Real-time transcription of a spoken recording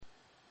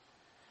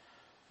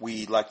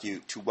We'd like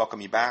to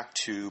welcome you back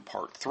to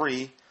part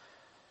 3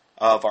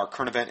 of our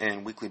current event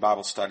and weekly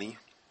Bible study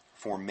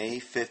for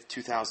May 5th,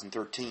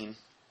 2013.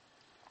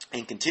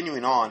 And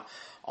continuing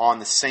on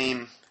the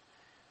same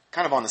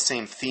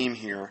theme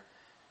here,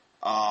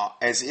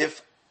 as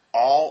if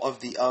all of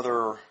the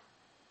other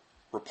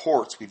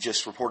reports we've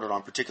just reported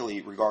on, particularly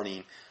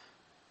regarding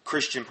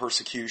Christian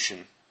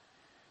persecution,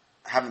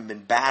 haven't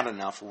been bad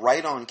enough.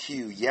 Right on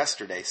cue,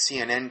 yesterday,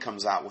 CNN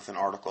comes out with an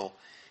article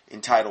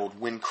entitled,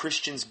 "When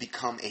Christians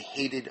Become a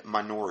Hated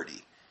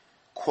Minority."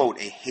 Quote,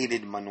 a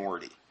hated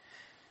minority.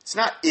 It's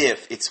not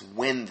if, it's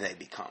when they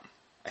become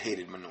a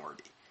hated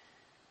minority.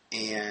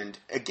 And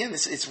again,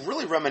 it's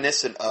really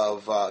reminiscent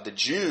of the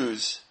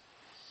Jews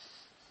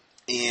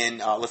in,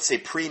 let's say,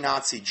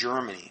 pre-Nazi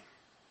Germany,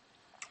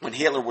 when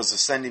Hitler was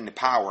ascending to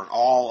power and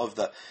all of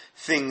the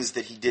things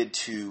that he did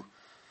to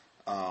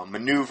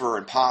maneuver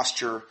and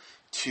posture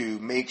to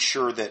make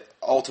sure that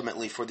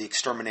ultimately for the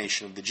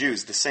extermination of the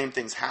Jews. The same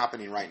thing's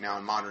happening right now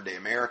in modern-day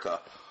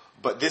America,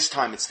 but this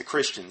time it's the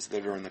Christians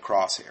that are in the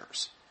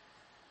crosshairs.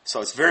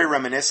 So it's very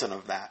reminiscent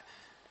of that.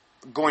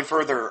 Going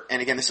further,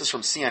 and again, this is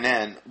from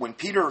CNN, when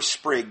Peter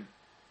Sprigg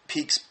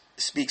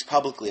speaks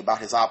publicly about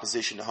his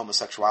opposition to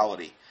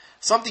homosexuality,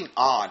 something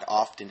odd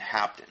often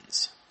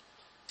happens.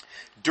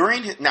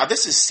 Now,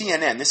 this is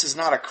CNN. This is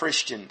not a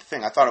Christian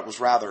thing. I thought it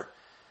was rather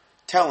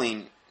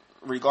telling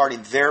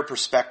regarding their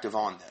perspective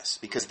on this,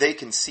 because they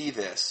can see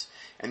this,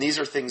 and these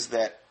are things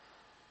that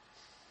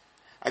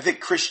I think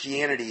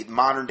Christianity,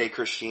 modern-day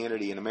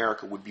Christianity in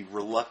America, would be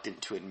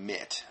reluctant to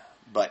admit.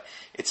 But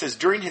it says,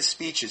 during his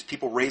speeches,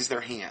 people raise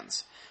their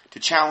hands to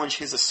challenge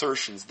his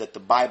assertions that the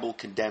Bible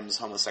condemns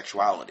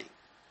homosexuality.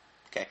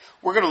 Okay,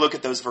 we're going to look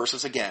at those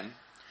verses again,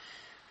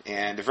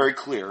 and they're very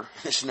clear.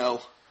 There's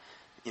no,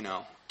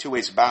 two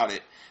ways about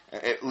it,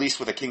 at least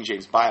with a King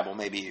James Bible.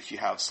 Maybe if you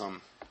have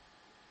some,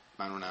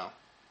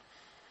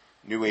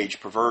 New Age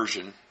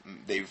perversion,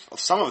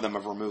 some of them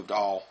have removed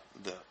all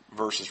the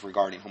verses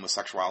regarding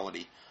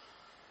homosexuality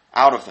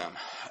out of them.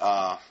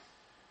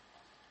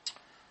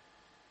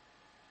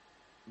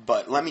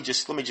 But let me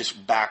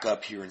just back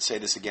up here and say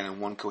this again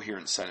in one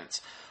coherent sentence.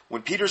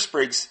 When Peter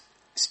Sprigg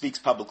speaks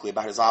publicly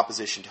about his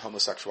opposition to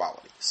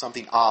homosexuality,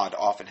 something odd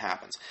often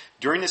happens.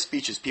 During his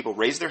speeches, people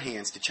raise their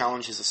hands to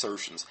challenge his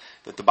assertions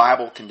that the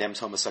Bible condemns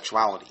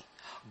homosexuality.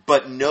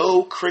 But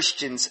no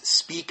Christians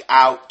speak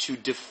out to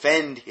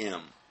defend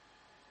him.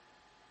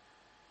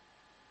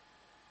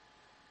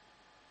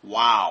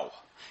 Wow.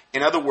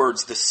 In other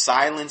words, the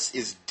silence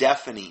is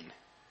deafening.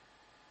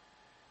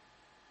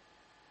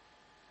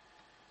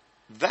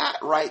 That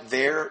right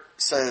there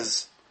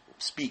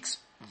speaks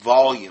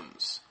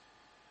volumes.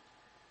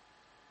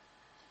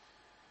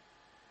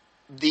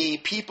 The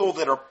people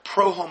that are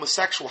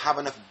pro-homosexual have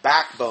enough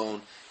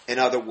backbone, in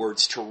other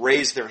words, to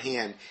raise their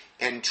hand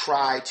and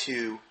try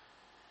to,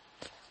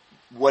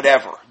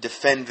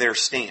 defend their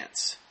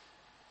stance.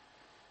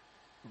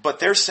 But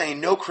they're saying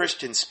no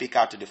Christians speak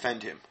out to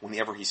defend him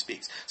whenever he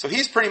speaks. So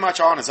he's pretty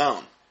much on his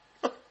own.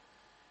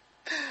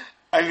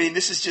 I mean,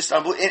 this is just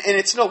unbelievable. And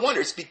it's no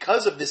wonder. It's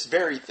because of this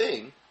very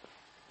thing.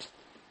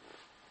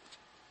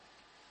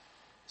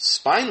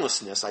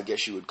 Spinelessness, I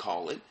guess you would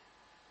call it.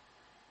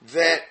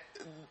 That,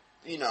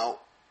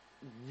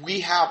 we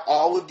have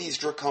all of these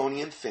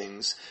draconian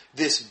things.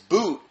 This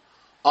boot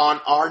on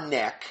our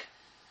neck.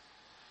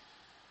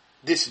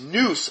 This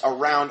noose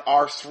around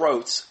our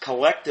throats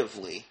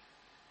collectively.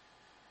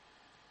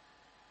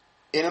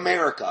 In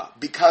America,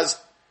 because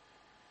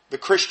the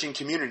Christian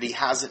community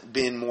hasn't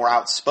been more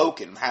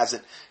outspoken,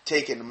 hasn't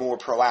taken more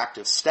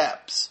proactive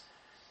steps.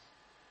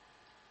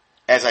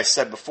 As I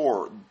said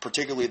before,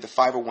 particularly the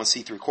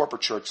 501c3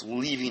 corporate church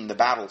leaving the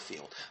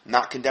battlefield. I'm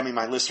not condemning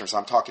my listeners,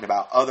 I'm talking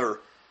about the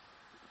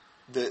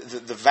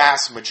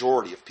vast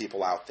majority of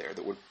people out there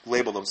that would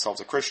label themselves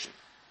a Christian.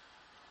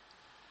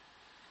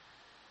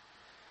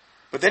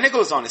 But then it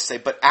goes on to say,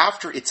 but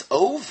after it's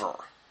over,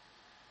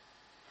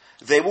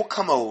 they will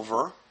come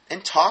over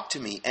and talk to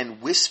me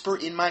and whisper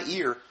in my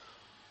ear,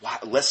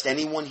 lest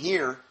anyone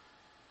hear,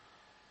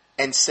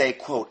 and say,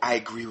 quote, I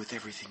agree with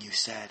everything you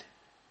said.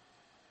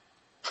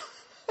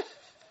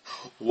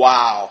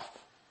 Wow.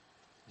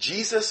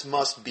 Jesus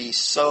must be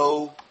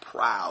so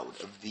proud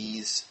of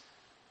these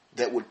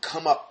that would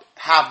come up,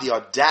 have the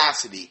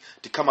audacity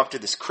to come up to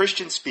this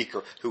Christian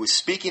speaker who is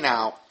speaking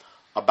out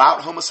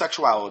about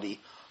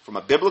homosexuality from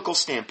a biblical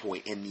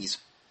standpoint, and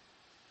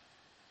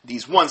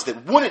these ones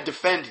that wouldn't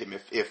defend him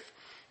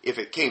if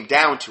it came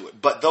down to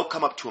it, but they'll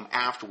come up to him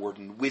afterward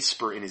and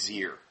whisper in his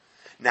ear.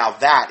 Now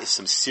that is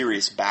some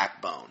serious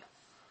backbone.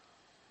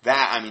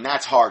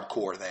 That's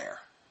hardcore there.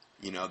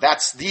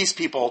 These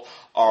people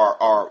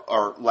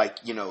are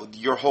like,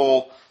 the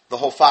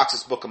whole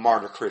Fox's Book of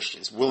Martyr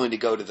Christians, willing to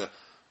go to the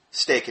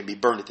stake and be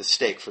burned at the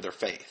stake for their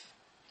faith.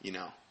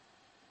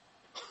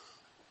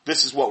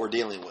 This is what we're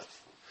dealing with.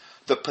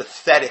 The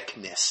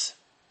patheticness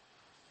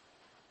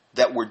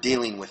that we're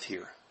dealing with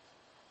here.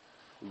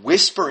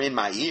 Whisper in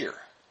my ear.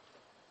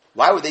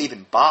 Why would they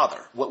even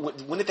bother?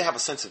 Wouldn't they have a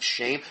sense of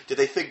shame? Do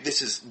they think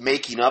this is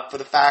making up for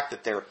the fact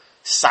that they're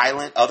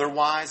silent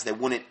otherwise. They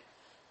wouldn't,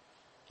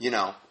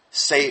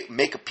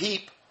 make a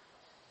peep,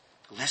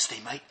 lest they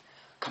might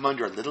come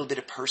under a little bit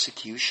of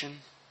persecution.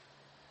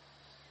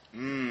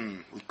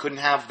 We couldn't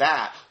have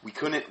that.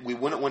 We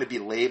wouldn't want to be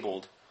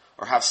labeled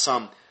or have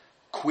some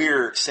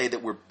queer say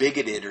that we're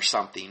bigoted or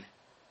something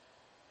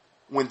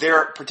when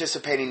they're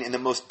participating in the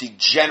most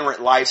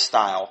degenerate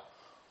lifestyle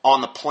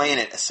on the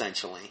planet,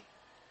 essentially,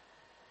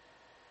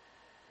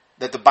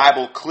 that the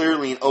Bible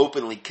clearly and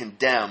openly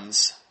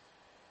condemns,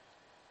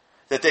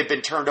 that they've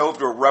been turned over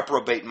to a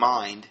reprobate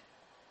mind,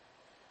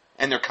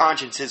 and their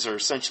consciences are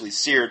essentially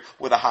seared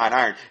with a hot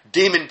iron.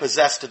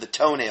 Demon-possessed to the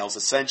toenails,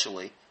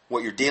 essentially,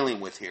 what you're dealing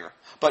with here.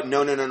 But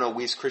no,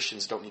 we as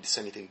Christians don't need to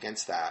say anything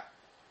against that.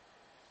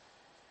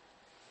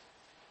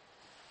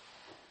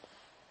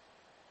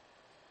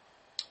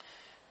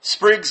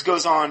 Spriggs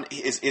goes on,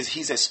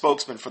 he's a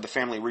spokesman for the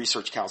Family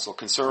Research Council, a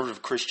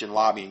conservative Christian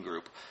lobbying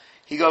group.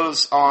 He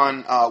goes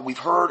on, we've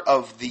heard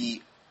of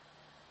the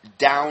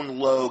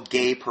down-low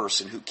gay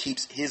person who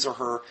keeps his or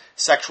her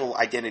sexual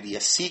identity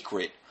a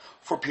secret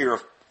for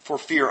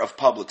fear of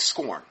public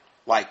scorn.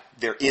 Like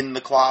they're in the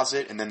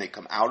closet and then they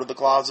come out of the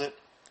closet.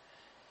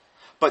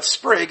 But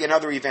Sprigg and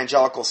other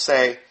evangelicals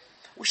say,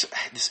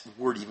 this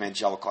word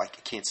evangelical, I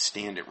can't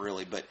stand it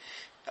really, but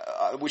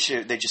I wish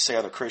they just say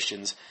other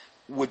Christians,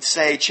 would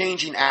say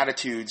changing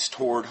attitudes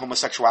toward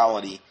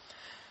homosexuality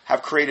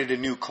have created a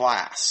new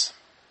class.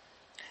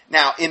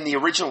 Now, in the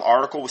original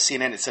article with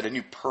CNN, it said a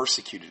new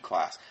persecuted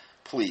class.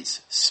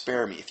 Please,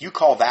 spare me. If you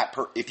call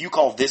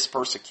this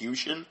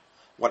persecution,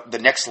 what the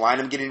next line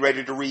I'm getting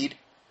ready to read,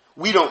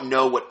 we don't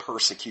know what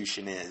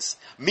persecution is.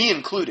 Me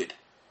included.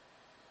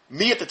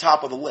 Me at the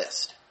top of the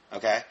list.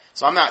 Okay?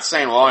 So I'm not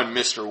saying, well, I'm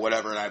Mr.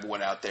 whatever, and I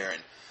went out there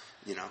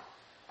and,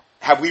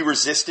 have we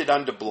resisted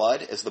unto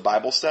blood, as the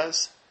Bible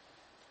says?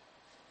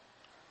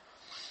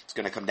 It's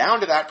going to come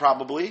down to that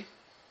probably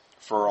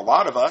for a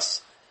lot of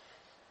us.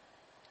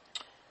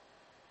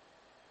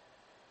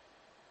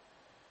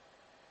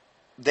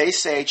 They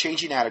say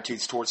changing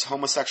attitudes towards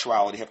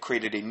homosexuality have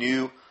created a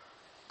new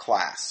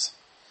class,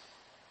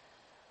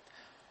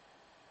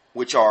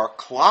 which are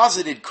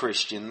closeted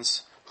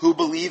Christians who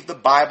believe the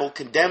Bible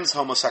condemns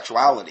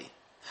homosexuality,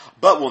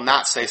 but will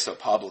not say so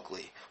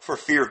publicly for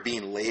fear of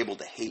being labeled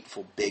a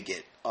hateful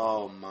bigot.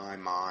 Oh,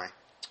 my.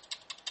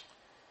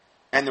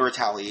 And the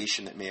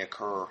retaliation that may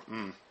occur.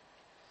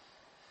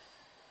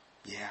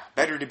 Yeah,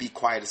 better to be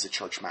quiet as a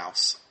church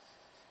mouse.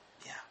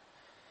 Yeah,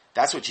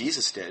 that's what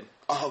Jesus did.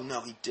 Oh,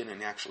 no, he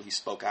didn't actually. He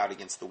spoke out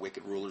against the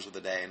wicked rulers of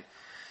the day and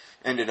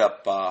ended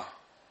up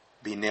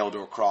being nailed to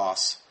a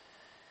cross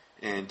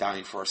and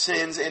dying for our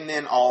sins. And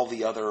then all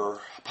the other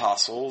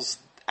apostles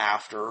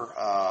after,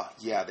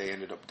 they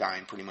ended up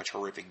dying pretty much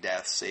horrific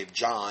deaths, save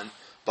John.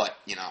 But,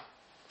 he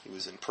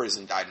was in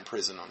prison, died in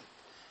prison on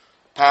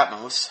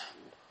Patmos.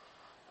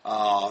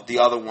 The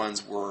other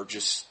ones were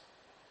just,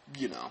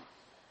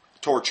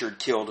 tortured,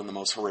 killed in the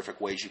most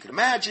horrific ways you could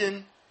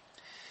imagine.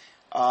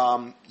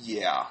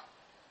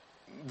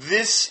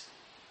 This,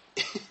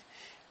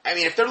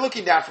 if they're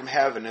looking down from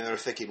heaven and they're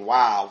thinking,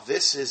 wow,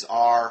 this is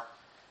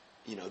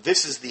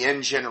this is the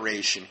end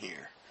generation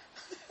here.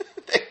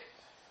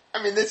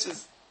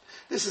 This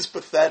is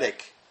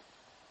pathetic.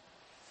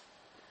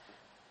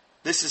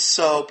 This is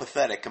so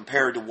pathetic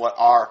compared to what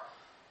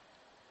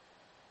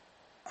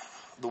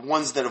the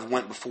ones that have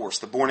went before us,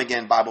 the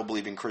born-again,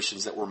 Bible-believing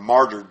Christians that were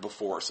martyred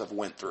before us have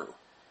went through.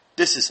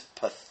 This is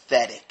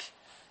pathetic.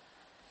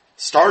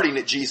 Starting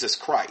at Jesus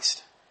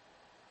Christ,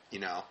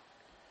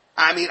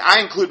 I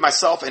include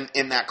myself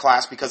in that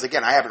class because,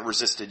 again, I haven't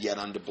resisted yet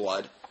unto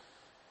blood,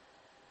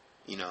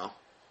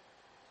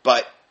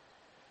 But,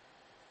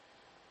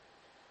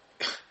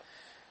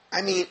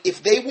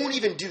 if they won't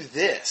even do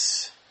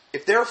this,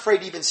 if they're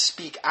afraid to even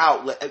speak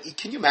out,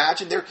 can you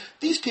imagine?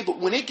 These people,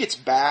 when it gets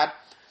bad,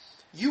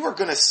 you are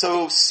going to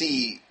so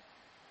see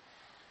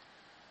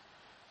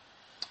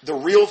the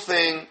real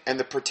thing and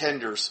the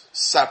pretenders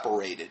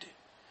separated.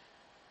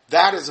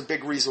 That is a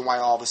big reason why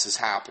all this is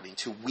happening,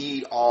 to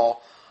weed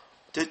all,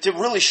 to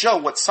really show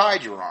what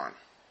side you're on,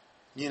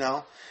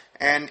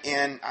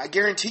 And I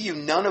guarantee you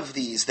none of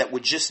these that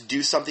would just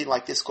do something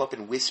like this, go up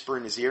and whisper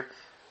in his ear,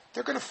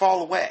 they're going to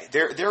fall away.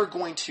 They are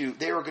going to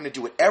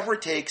do whatever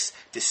it takes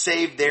to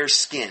save their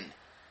skin.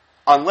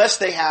 Unless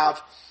they have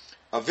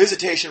a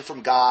visitation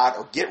from God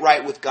or get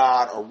right with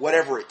God or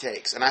whatever it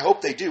takes. And I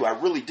hope they do. I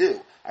really do.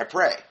 I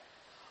pray.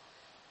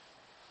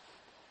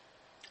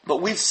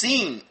 But we've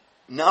seen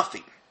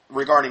nothing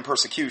regarding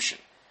persecution.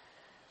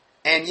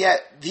 And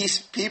yet these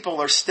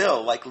people are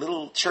still like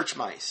little church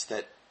mice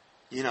that,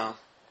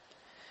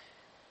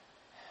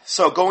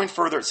 So going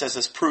further, it says,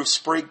 as proof,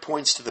 Sprigg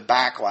points to the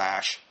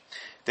backlash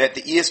that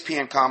the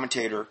ESPN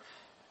commentator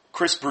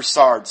Chris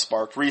Broussard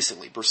sparked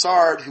recently.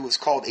 Broussard, who was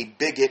called a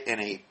bigot and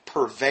a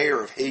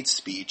purveyor of hate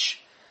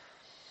speech,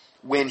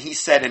 when he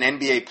said an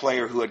NBA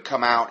player who had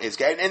come out as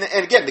gay, and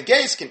again, the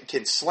gays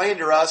can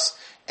slander us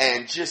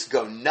and just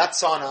go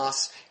nuts on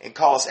us and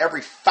call us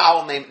every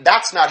foul name.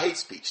 That's not hate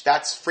speech.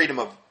 That's freedom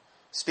of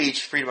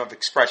speech, freedom of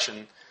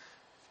expression.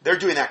 They're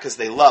doing that because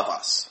they love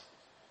us.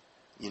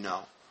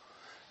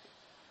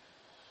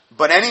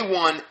 But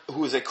anyone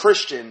who is a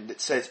Christian that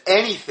says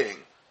anything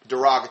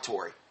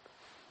derogatory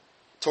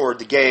toward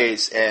the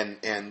gays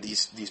and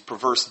these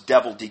perverse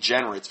devil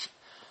degenerates,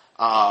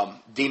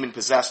 demon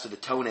possessed to the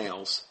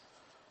toenails,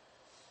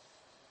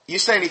 you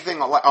say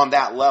anything on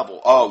that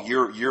level, oh,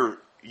 you're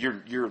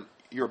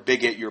a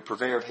bigot, you're a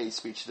purveyor of hate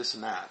speech, this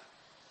and that.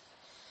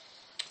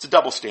 It's a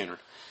double standard.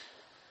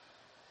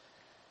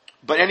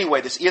 But anyway,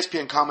 this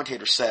ESPN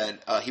commentator said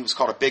he was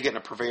called a bigot and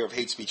a purveyor of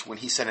hate speech when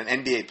he said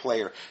an NBA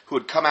player who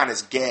had come out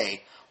as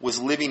gay was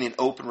living in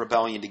open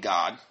rebellion to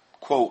God.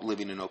 Quote,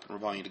 living in open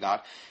rebellion to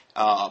God.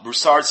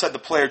 Broussard said the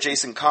player,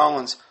 Jason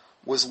Collins,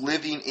 was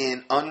living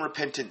in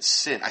unrepentant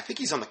sin. I think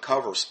he's on the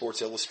cover of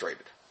Sports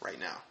Illustrated right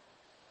now.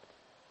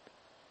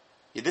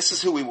 Yeah, this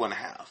is who we want to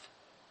have.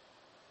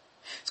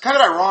 It's kind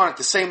of ironic,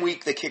 the same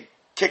week they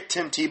kicked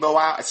Tim Tebow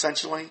out,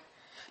 essentially.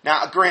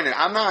 Now, granted,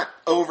 I'm not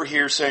over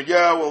here saying,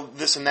 yeah, well,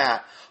 this and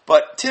that.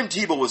 But Tim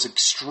Tebow was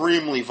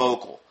extremely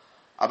vocal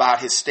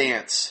about his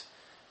stance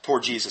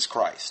toward Jesus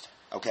Christ.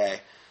 Okay?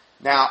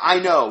 Now, I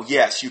know,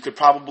 yes, you could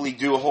probably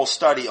do a whole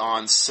study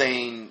on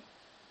saying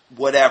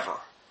whatever.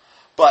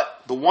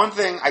 But the one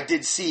thing I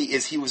did see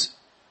is he was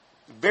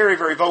very,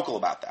 very vocal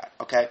about that.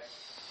 Okay?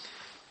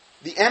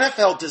 The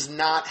NFL does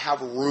not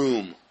have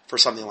room for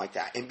something like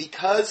that. And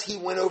because he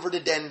went over to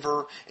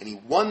Denver and he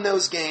won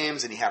those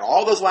games and he had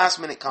all those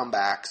last-minute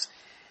comebacks,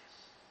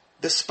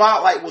 the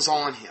spotlight was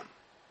on him.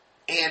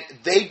 And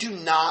they do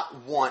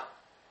not want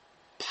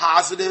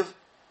positive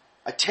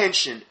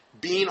attention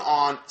being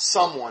on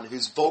someone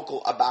who's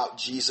vocal about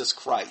Jesus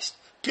Christ.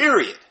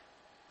 Period.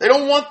 They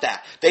don't want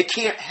that. They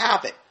can't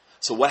have it.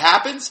 So what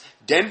happens?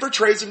 Denver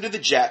trades him to the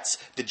Jets.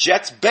 The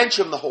Jets bench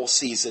him the whole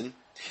season.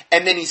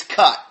 And then he's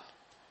cut.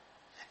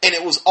 And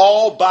it was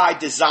all by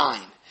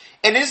design.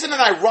 And isn't it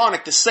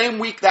ironic, the same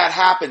week that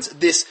happens,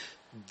 this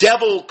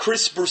devil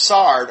Chris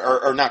Broussard,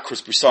 or not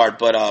Chris Broussard,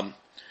 but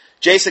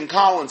Jason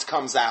Collins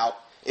comes out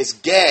as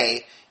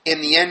gay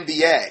in the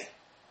NBA.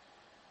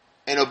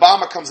 And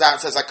Obama comes out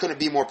and says, I couldn't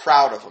be more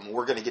proud of him.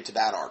 We're going to get to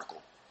that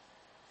article.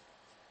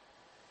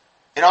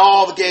 And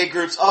all the gay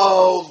groups,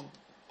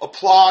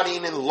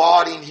 applauding and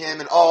lauding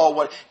him and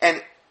what.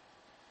 And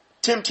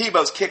Tim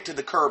Tebow's kicked to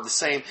the curb the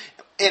same.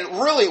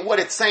 And really what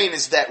it's saying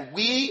is that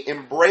we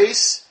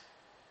embrace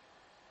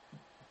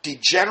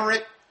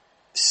degenerate,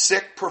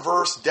 sick,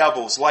 perverse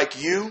devils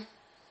like you,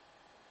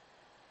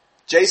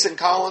 Jason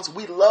Collins.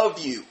 We love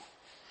you.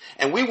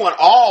 And we want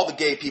all the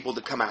gay people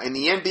to come out. In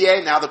the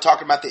NBA, now they're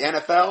talking about the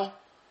NFL.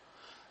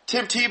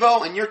 Tim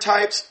Tebow and your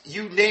types,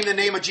 you name the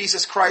name of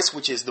Jesus Christ,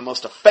 which is the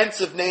most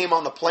offensive name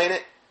on the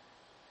planet.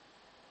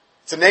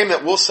 It's a name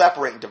that will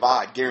separate and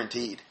divide,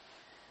 guaranteed.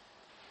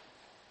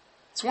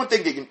 It's one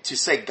thing to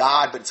say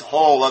God, but it's a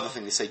whole other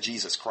thing to say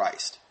Jesus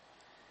Christ.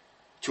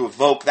 To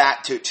evoke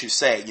that, to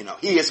say,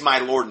 He is my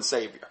Lord and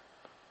Savior.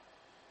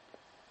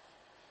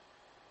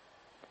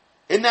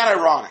 Isn't that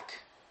ironic?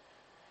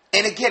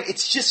 And again,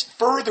 it's just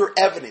further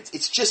evidence.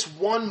 It's just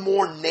one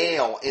more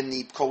nail in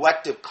the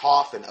collective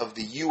coffin of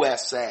the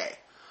USA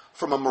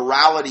from a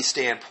morality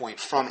standpoint,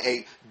 from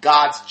a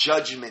God's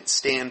judgment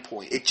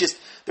standpoint.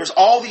 There's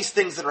all these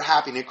things that are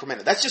happening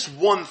incrementally. That's just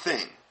one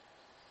thing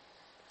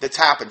that's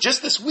happened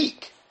just this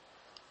week.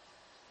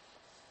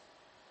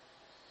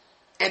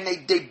 And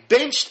they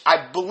benched,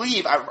 I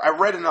believe, I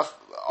read enough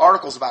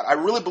articles about it, I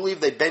really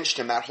believe they benched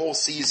him that whole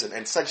season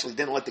and essentially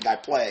didn't let the guy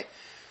play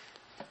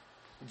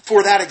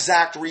for that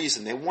exact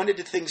reason. They wanted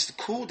things to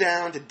cool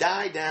down, to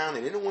die down.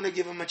 They didn't want to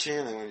give him a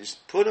chance. They wanted to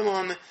just put him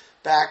on the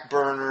back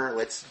burner.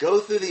 Let's go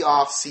through the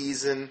off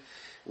season.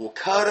 We'll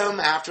cut him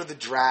after the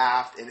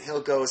draft, and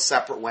he'll go a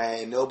separate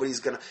way. And they're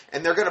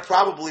going to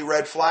probably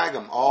red flag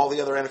him, all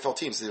the other NFL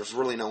teams. There's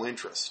really no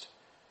interest.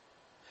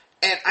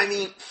 And, I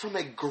mean, from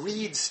a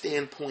greed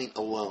standpoint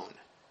alone,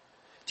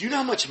 do you know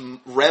how much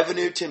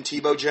revenue Tim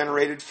Tebow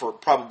generated for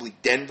probably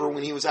Denver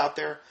when he was out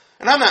there?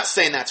 And I'm not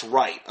saying that's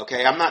right,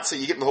 okay? I'm not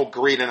saying you get the whole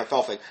greed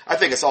NFL thing. I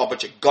think it's all a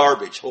bunch of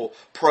garbage, whole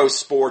pro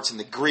sports and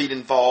the greed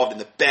involved and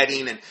the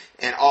betting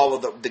and all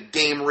of the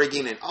game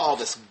rigging and all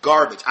this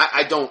garbage.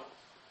 I don't,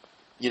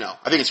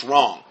 I think it's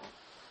wrong.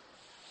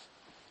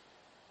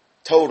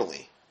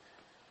 Totally.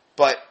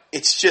 But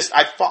it's just,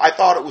 I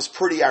thought it was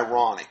pretty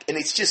ironic. And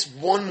it's just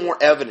one more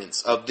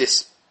evidence of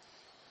this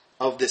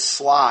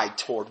slide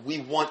toward we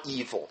want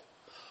evil.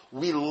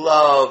 We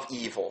love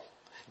evil.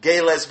 Gay,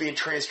 lesbian,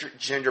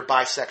 transgender,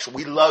 bisexual.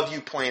 We love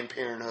you, Planned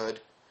Parenthood.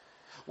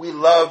 We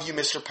love you,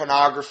 Mr.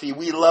 Pornography.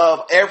 We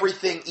love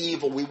everything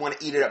evil. We want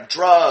to eat it up.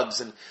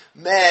 Drugs and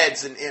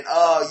meds and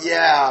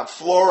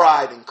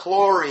fluoride and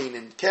chlorine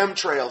and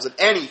chemtrails and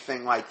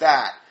anything like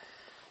that.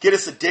 Get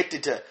us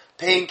addicted to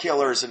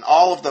painkillers and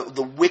all of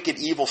the wicked,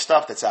 evil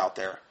stuff that's out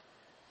there.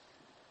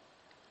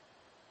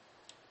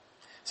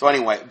 So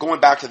anyway, going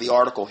back to the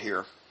article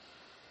here.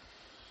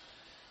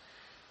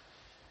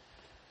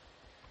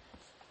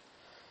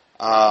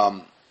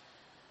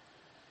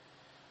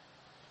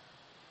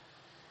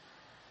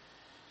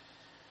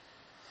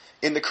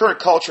 In the current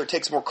culture, it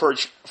takes more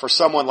courage for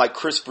someone like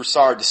Chris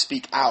Broussard to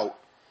speak out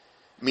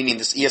meaning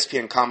this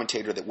ESPN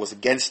commentator that was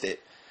against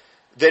it,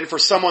 than for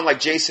someone like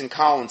Jason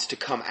Collins to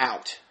come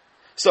out.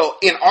 So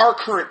in our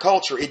current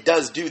culture, it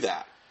does do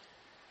that.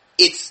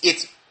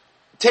 It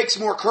takes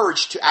more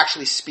courage to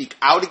actually speak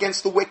out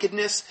against the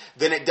wickedness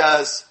than it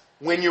does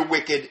when you're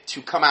wicked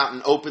to come out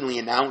and openly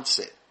announce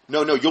it.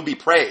 No, you'll be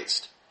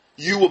praised.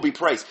 You will be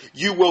praised.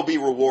 You will be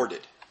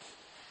rewarded.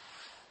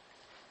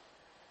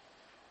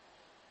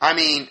 I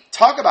mean,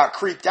 talk about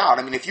creeped out.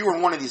 I mean, if you were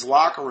in one of these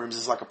locker rooms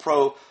as like a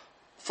pro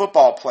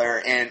football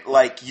player and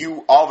like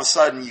you, all of a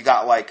sudden you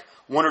got like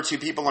one or two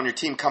people on your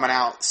team coming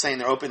out saying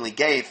they're openly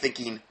gay,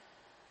 thinking,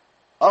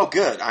 oh,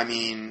 good. I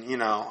mean,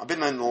 I've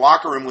been in the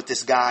locker room with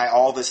this guy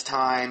all this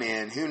time,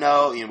 and who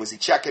knows, was he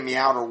checking me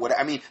out or what?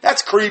 I mean,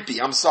 that's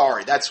creepy. I'm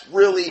sorry. That's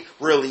really,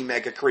 really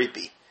mega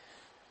creepy.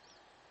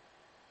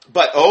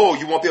 But,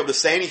 you won't be able to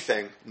say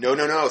anything. No,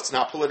 it's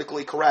not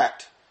politically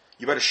correct.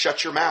 You better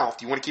shut your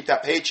mouth. You want to keep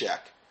that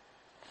paycheck.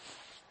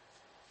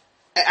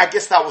 I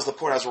guess that was the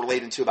point I was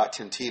relating to about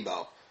Tim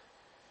Tebow.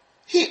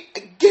 He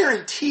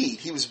guaranteed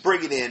he was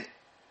bringing in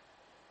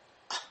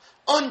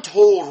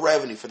untold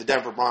revenue for the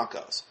Denver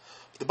Broncos.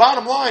 But the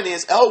bottom line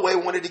is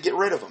Elway wanted to get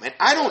rid of him. And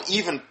I don't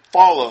even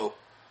follow,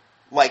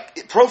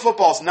 pro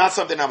football is not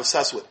something I'm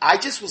obsessed with. I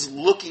just was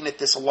looking at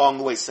this along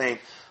the way saying,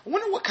 I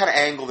wonder what kind of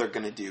angle they're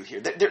going to do here.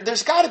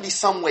 There's got to be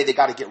some way they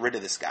got to get rid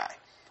of this guy.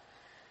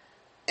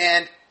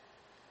 And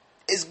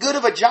as good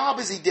of a job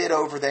as he did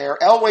over there,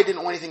 Elway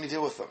didn't want anything to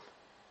do with him.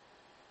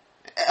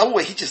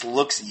 Elway, he just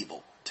looks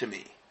evil to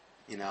me,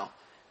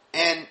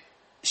 And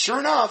sure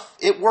enough,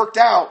 it worked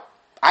out.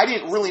 I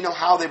didn't really know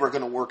how they were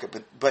going to work it,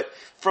 but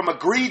from a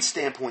greed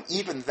standpoint,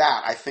 even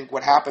that, I think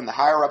what happened, the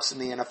higher-ups in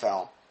the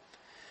NFL,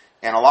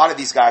 and a lot of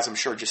these guys, I'm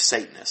sure, are just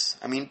Satanists.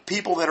 I mean,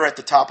 people that are at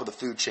the top of the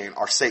food chain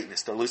are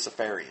Satanists. They're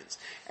Luciferians.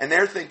 And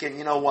they're thinking,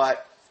 you know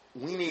what?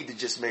 We need to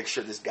just make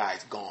sure this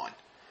guy's gone.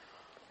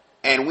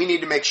 And we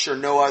need to make sure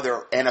no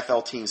other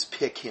NFL teams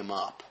pick him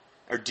up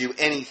or do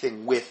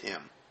anything with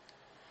him.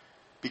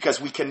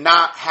 Because we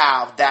cannot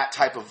have that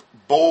type of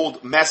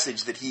bold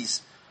message that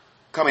he's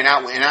coming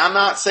out with. And I'm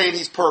not saying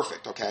he's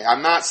perfect, okay?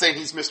 I'm not saying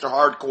he's Mr.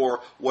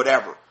 Hardcore,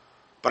 whatever.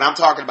 But I'm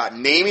talking about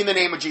naming the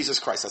name of Jesus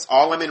Christ. That's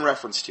all I'm in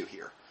reference to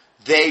here.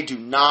 They do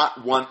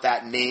not want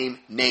that name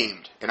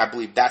named. And I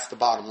believe that's the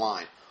bottom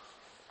line.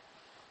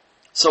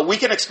 So we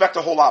can expect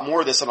a whole lot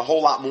more of this and a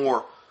whole lot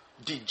more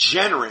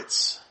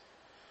degenerates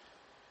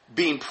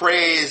being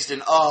praised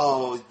and,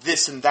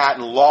 this and that,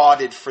 and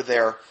lauded for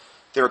their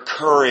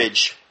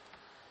courage.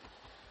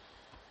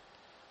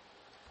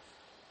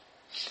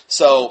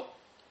 So,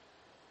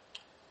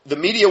 the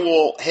media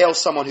will hail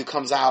someone who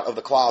comes out of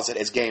the closet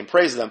as gay and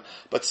praise them,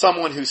 but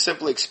someone who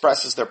simply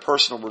expresses their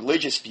personal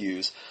religious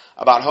views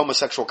about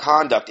homosexual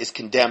conduct is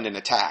condemned and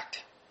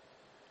attacked.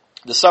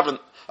 The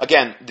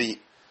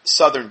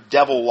Southern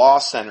Devil Law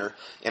Center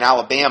in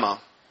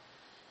Alabama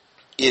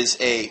is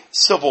a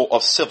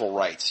civil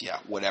rights,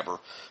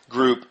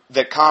 group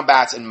that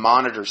combats and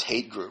monitors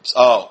hate groups.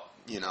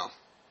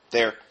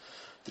 They're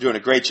doing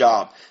a great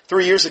job.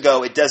 3 years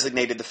ago, it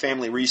designated the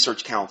Family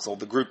Research Council,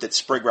 the group that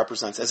Sprigg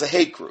represents, as a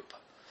hate group.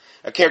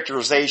 A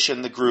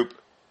characterization the group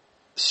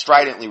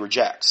stridently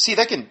rejects. See,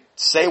 they can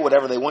say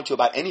whatever they want to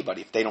about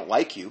anybody if they don't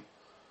like you.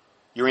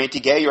 You're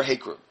anti-gay, you're a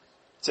hate group.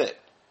 That's it.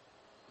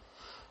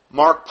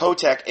 Mark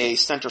Potek, a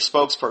center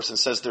spokesperson,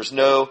 says there's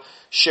no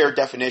shared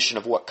definition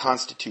of what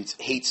constitutes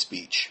hate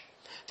speech.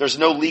 There's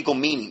no legal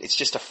meaning. It's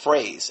just a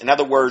phrase. In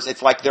other words,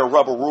 it's like their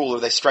rubber ruler.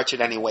 They stretch it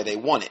any way they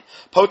want it.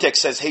 Potek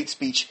says hate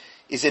speech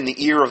is in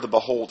the ear of the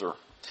beholder.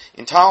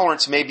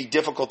 Intolerance may be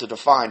difficult to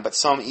define, but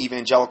some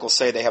evangelicals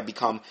say they have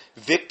become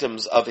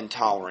victims of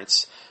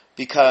intolerance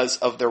because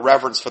of their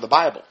reverence for the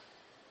Bible.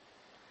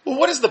 Well,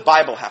 what does the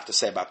Bible have to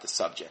say about this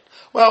subject?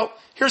 Well,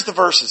 here's the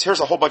verses. Here's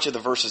a whole bunch of the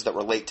verses that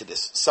relate to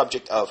this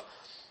subject of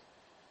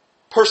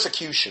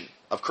persecution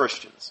of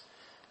Christians.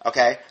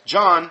 Okay?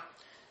 John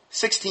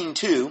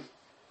 16:2,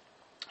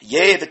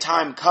 yea, the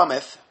time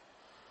cometh,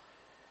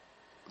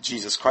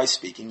 Jesus Christ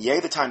speaking, yea,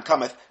 the time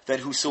cometh,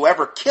 that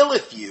whosoever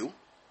killeth you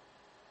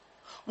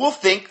will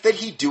think that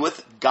he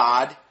doeth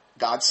God's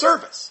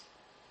service.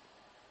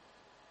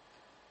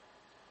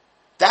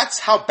 That's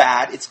how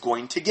bad it's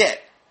going to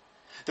get.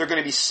 They're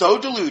going to be so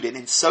deluded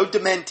and so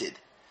demented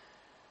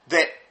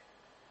that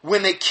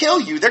when they kill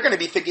you, they're going to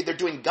be thinking they're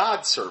doing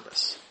God's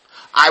service.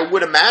 I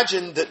would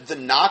imagine that the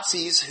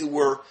Nazis who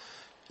were,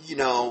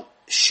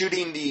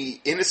 shooting the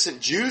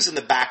innocent Jews in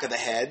the back of the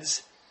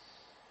heads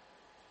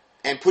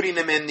and putting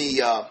them in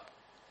the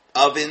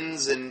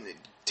ovens and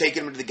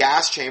taking them to the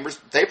gas chambers,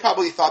 they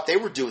probably thought they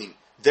were doing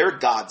their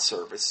God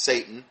service,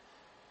 Satan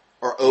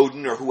or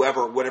Odin or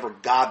whatever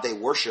god they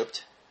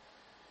worshipped.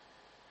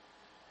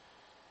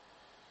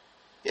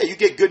 Yeah, you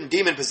get good and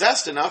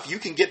demon-possessed enough, you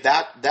can get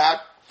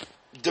that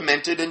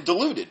demented and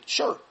deluded,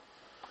 sure.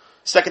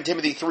 2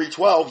 Timothy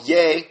 3:12,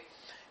 yea,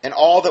 and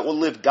all that will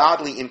live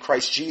godly in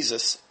Christ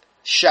Jesus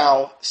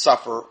shall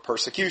suffer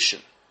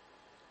persecution.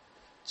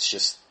 It's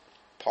just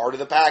part of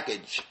the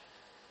package.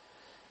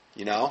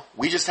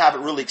 We just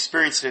haven't really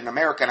experienced it in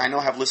America, and I know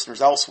I have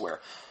listeners elsewhere.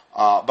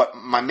 But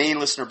my main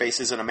listener base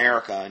is in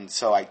America, and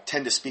so I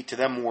tend to speak to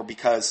them more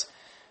because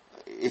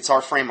it's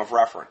our frame of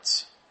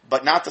reference.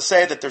 But not to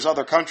say that there's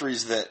other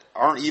countries that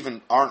aren't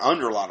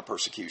under a lot of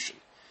persecution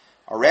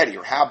already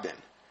or have been.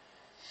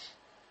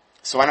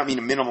 So I don't mean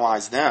to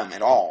minimize them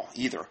at all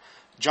either.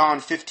 John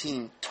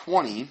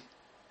 15:20,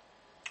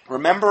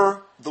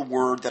 remember the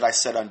word that I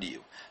said unto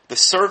you. The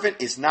servant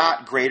is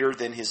not greater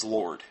than his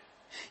Lord.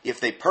 If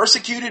they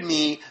persecuted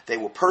me, they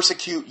will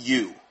persecute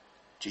you.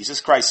 Jesus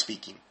Christ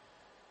speaking.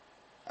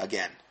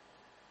 Again.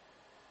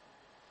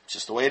 It's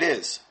just the way it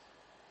is.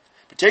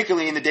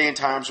 Particularly in the day and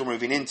times we're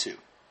moving into.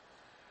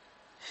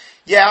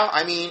 Yeah,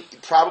 I mean,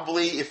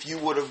 probably if you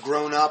would have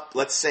grown up,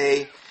 let's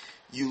say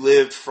you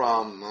lived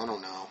from, I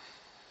don't know,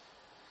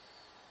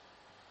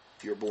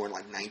 if you were born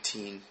like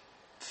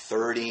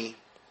 1930,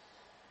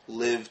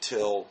 lived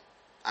till,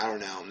 I don't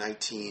know,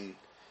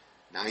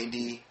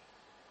 1990,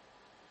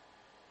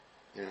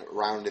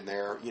 around in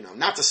there,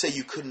 not to say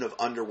you couldn't have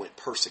underwent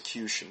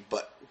persecution,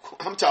 but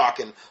I'm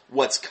talking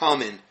what's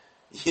coming,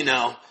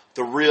 the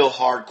real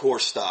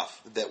hardcore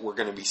stuff that we're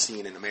going to be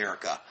seeing in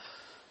America.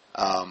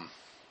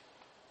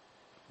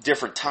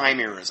 Different time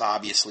eras,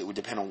 obviously. It would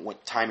depend on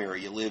what time era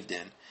you lived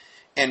in.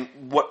 And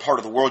what part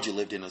of the world you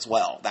lived in as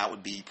well. That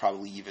would be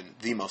probably even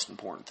the most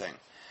important thing.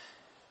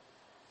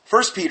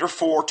 1 Peter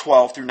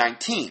 4:12 through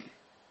 19.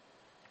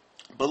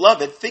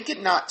 Beloved, think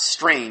it not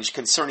strange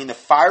concerning the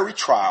fiery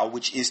trial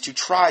which is to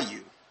try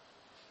you,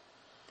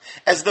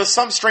 as though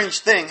some strange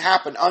thing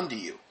happened unto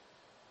you.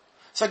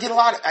 So I get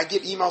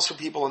emails from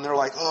people and they're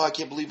like, oh, I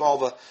can't believe all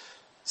the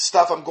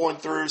stuff I'm going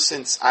through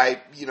since I,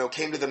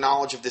 came to the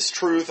knowledge of this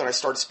truth and I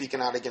started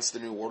speaking out against the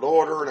New World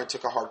Order and I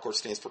took a hardcore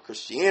stance for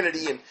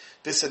Christianity and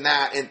this and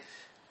that. And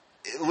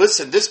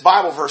listen, this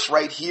Bible verse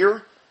right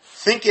here,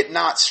 think it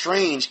not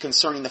strange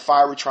concerning the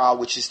fiery trial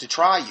which is to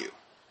try you.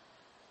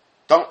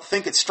 Don't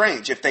think it's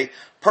strange. If they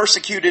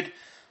persecuted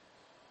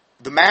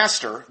the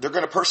master, they're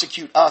going to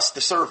persecute us,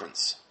 the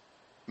servants.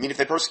 I mean, if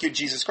they persecute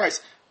Jesus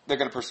Christ, they're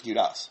going to persecute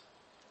us.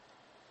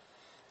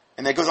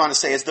 And then it goes on to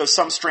say, as though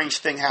some strange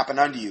thing happened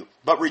unto you.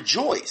 But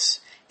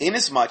rejoice,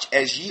 inasmuch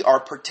as ye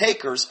are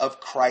partakers of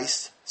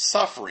Christ's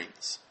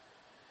sufferings.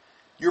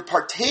 You're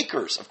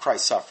partakers of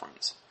Christ's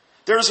sufferings.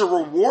 There's a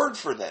reward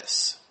for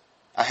this.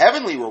 A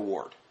heavenly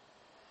reward.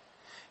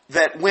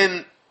 That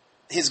when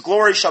his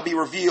glory shall be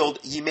revealed,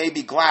 ye may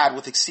be glad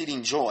with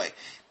exceeding joy.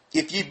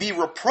 If ye be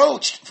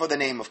reproached for the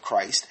name of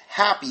Christ,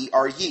 happy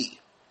are ye.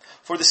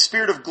 For the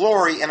Spirit of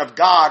glory and of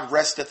God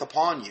resteth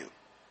upon you.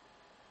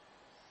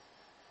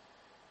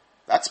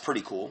 That's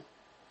pretty cool.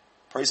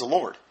 Praise the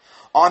Lord.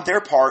 On their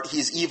part, he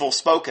is evil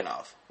spoken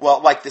of. Well,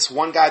 like this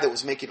one guy that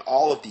was making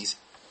all of these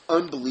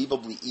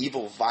unbelievably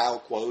evil, vile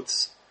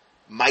quotes,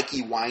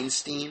 Mikey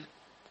Weinstein.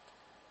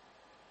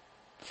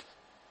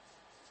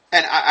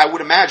 And I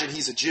would imagine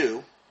he's a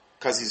Jew,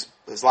 because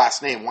his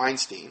last name,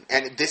 Weinstein.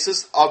 And this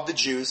is of the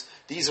Jews.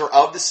 These are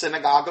of the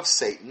synagogue of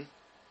Satan.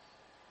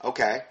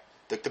 Okay.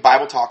 That the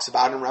Bible talks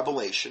about in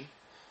Revelation.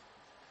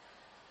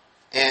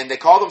 And they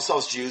call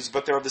themselves Jews,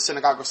 but they're of the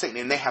synagogue of Satan.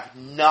 And they have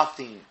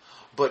nothing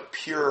but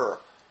pure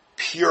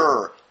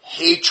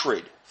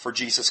hatred for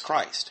Jesus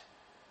Christ.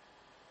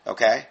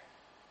 Okay?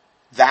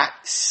 That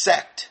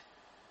sect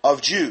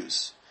of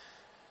Jews.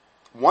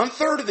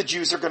 1/3 of the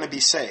Jews are going to be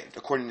saved,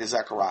 according to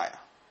Zechariah.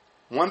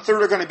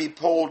 1/3 are going to be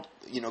pulled,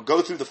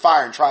 go through the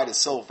fire and tried as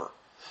silver.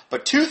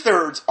 But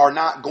 2/3 are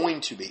not going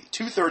to be.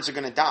 2/3 are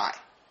going to die.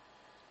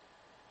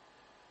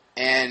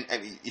 And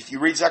if you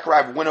read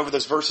Zechariah, I've went over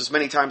those verses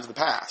many times in the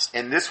past.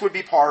 And this would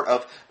be part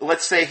of,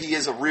 let's say he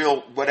is a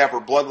real,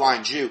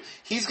 bloodline Jew.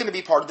 He's going to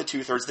be part of the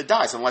 2/3 that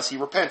dies, unless he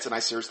repents, and I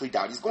seriously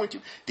doubt he's going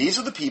to. These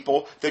are the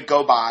people that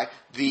go by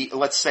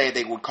let's say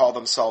they would call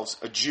themselves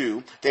a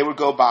Jew. They would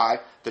go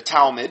by the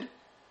Talmud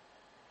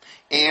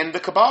and the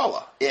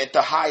Kabbalah at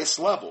the highest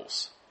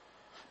levels.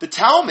 The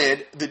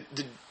Talmud,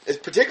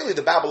 particularly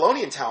the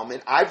Babylonian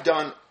Talmud, I've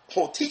done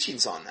whole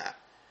teachings on that.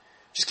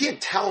 Just key in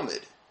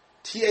Talmud.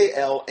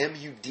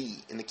 Talmud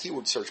in the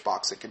keyword search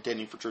box at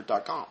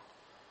contendingfortruth.com.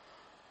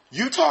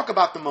 You talk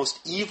about the most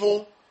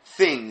evil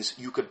things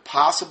you could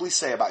possibly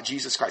say about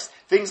Jesus Christ.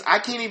 Things I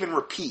can't even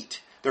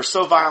repeat. They're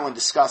so vile and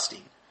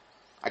disgusting.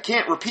 I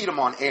can't repeat them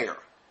on air.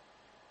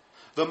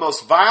 The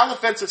most vile,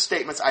 offensive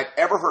statements I've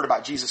ever heard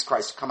about Jesus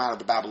Christ come out of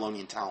the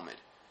Babylonian Talmud.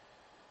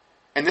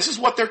 And this is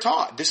what they're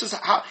taught. This is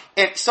how,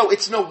 and so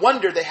it's no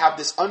wonder they have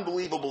this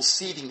unbelievable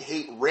seething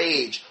hate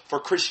rage for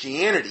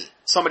Christianity.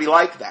 Somebody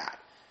like that.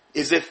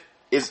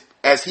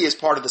 As he is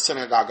part of the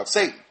synagogue of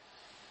Satan.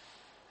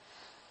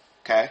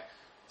 Okay?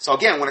 So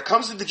again, when it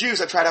comes to the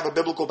Jews, I try to have a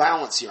biblical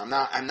balance here.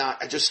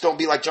 I just don't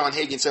be like John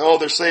Hagee and say, oh,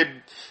 they're saved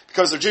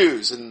because they're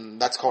Jews,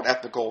 and that's called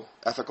ethical,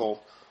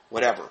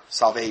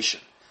 salvation.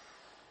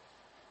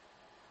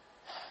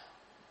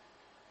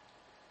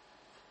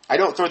 I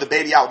don't throw the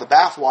baby out with the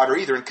bathwater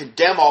either and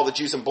condemn all the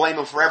Jews and blame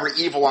them for every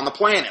evil on the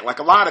planet, like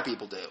a lot of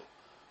people do.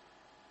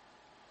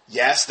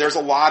 Yes, there's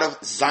a lot of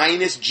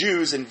Zionist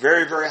Jews in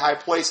very, very high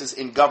places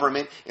in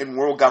government, in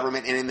world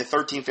government, and in the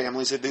 13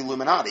 families of the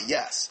Illuminati,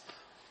 yes.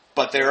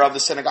 But they're of the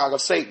synagogue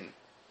of Satan.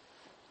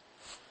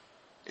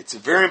 It's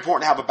very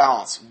important to have a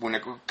balance when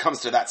it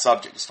comes to that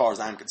subject, as far as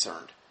I'm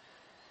concerned.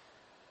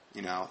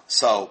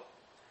 So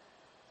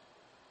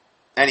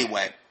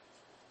anyway,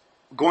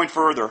 going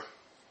further,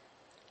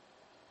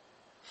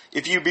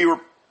 if you be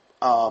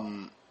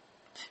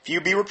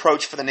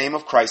reproached for the name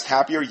of Christ,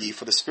 happy are ye,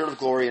 for the Spirit of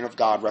glory and of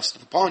God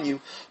resteth upon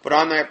you. But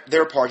on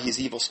their part he is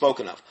evil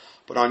spoken of.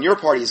 But on your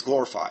part he is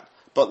glorified.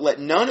 But let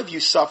none of you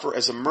suffer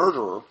as a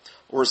murderer,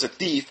 or as a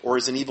thief, or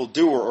as an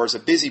evildoer, or as a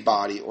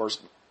busybody, or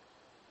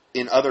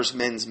in others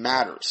men's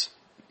matters.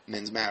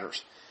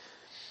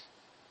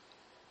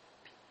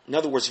 In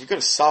other words, if you're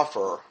going to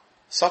suffer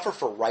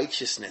for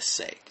righteousness'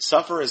 sake.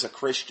 Suffer as a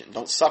Christian.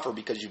 Don't suffer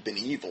because you've been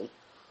evil.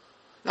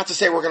 Not to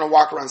say we're going to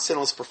walk around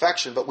sinless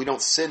perfection, but we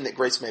don't sin that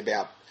grace may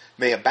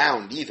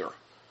abound either.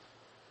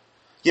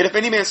 Yet if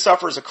any man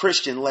suffer as a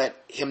Christian, let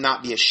him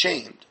not be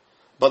ashamed,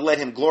 but let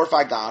him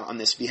glorify God on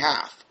this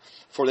behalf.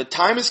 For the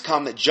time has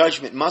come that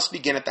judgment must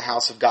begin at the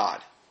house of God.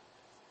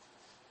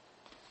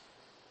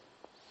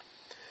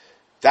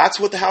 That's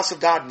what the house of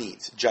God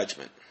needs,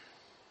 judgment.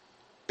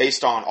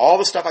 Based on all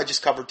the stuff I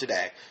just covered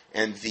today,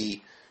 and the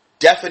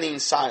deafening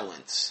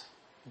silence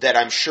that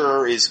I'm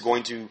sure is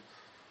going to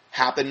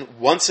happen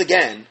once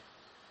again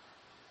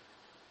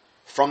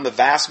from the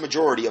vast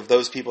majority of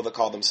those people that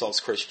call themselves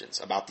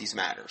Christians about these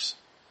matters.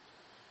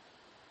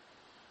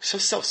 So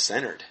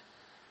self-centered.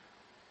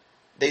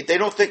 They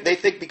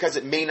think because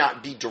it may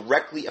not be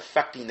directly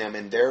affecting them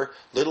in their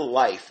little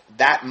life,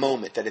 that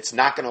moment, that it's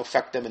not going to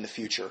affect them in the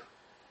future.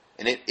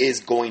 And it is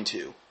going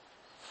to.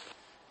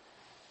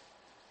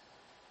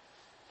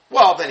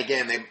 Well, then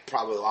again,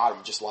 a lot of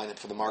them just line up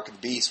for the mark of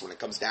the beast. When it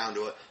comes down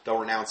to it, they'll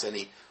renounce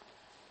any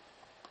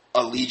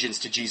allegiance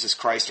to Jesus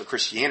Christ or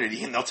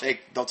Christianity, and they'll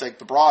take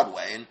the broad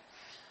way, and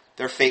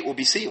their fate will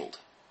be sealed.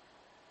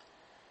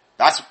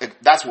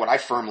 That's what I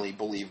firmly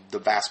believe the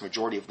vast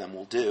majority of them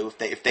will do.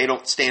 If they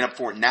don't stand up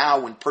for it now,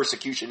 when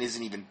persecution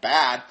isn't even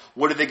bad,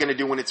 what are they going to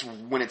do when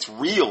it's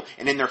real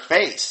and in their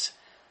face?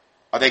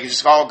 Are they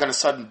just all going to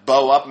suddenly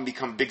bow up and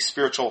become big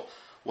spiritual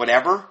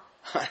whatever?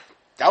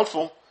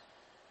 Doubtful.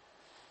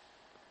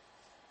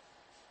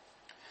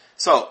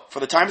 So, for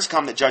the time has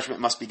come that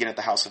judgment must begin at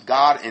the house of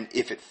God, and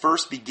if it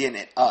first begin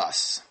at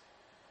us,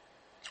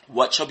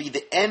 what shall be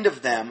the end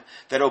of them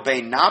that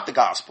obey not the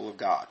gospel of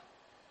God?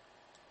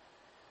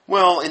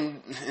 Well,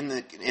 in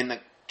the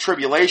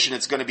tribulation,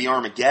 it's going to be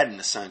Armageddon,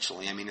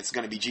 essentially. I mean, it's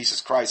going to be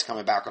Jesus Christ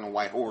coming back on a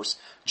white horse,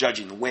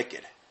 judging the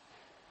wicked.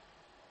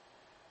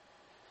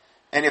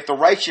 And if the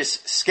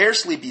righteous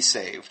scarcely be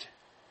saved,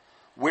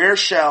 where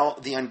shall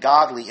the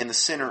ungodly and the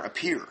sinner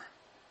appear?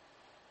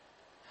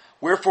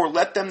 Wherefore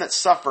let them that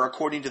suffer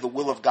according to the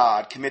will of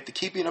God commit the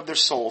keeping of their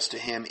souls to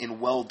him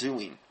in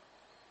well-doing,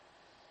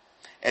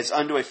 as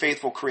unto a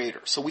faithful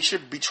Creator. So we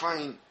should be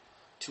trying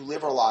to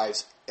live our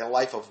lives a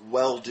life of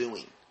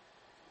well-doing.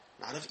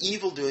 Not of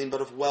evil-doing,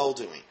 but of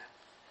well-doing.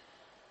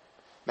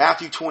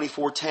 Matthew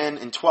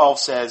 24:10 and 12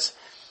 says,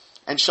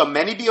 and shall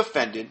many be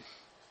offended.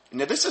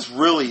 Now this is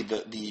really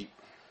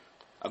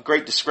a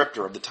great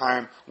descriptor of the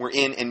time we're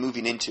in and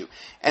moving into.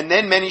 And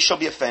then many shall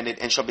be offended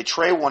and shall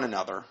betray one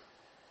another,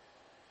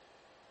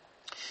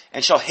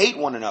 and shall hate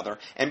one another,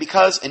 and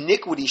because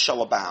iniquity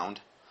shall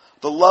abound,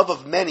 the love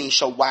of many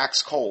shall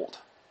wax cold.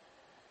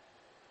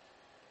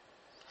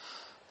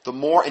 The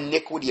more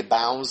iniquity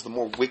abounds, the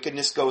more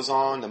wickedness goes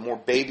on, the more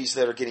babies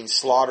that are getting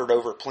slaughtered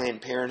over at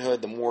Planned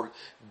Parenthood, the more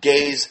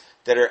gays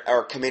that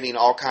are committing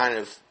all kind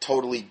of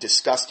totally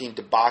disgusting,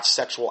 debauched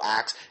sexual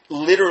acts,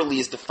 literally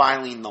is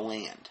defiling the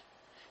land.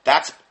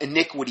 That's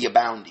iniquity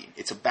abounding.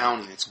 It's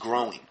abounding. It's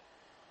growing.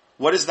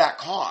 What does that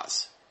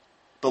cause?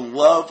 The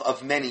love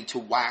of many to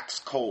wax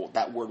cold.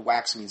 That word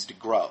wax means to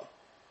grow.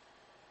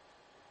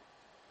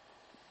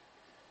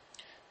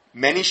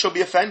 Many shall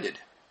be offended.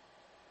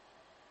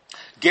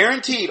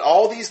 Guaranteed,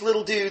 all these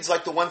little dudes,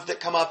 like the ones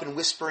that come up and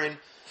whisper in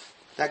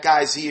that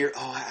guy's ear,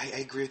 oh, I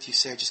agree with you,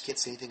 sir, I just can't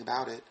say anything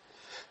about it.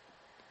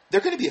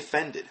 They're going to be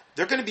offended.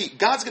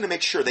 God's going to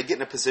make sure they get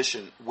in a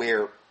position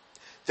where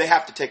they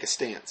have to take a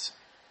stance.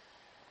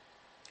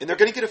 And they're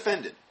going to get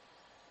offended.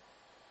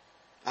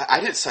 I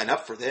didn't sign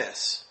up for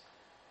this.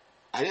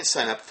 I didn't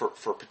sign up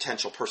for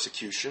potential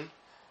persecution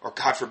or,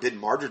 God forbid,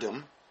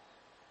 martyrdom.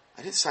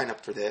 I didn't sign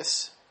up for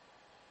this.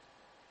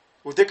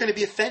 Well, they're going to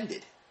be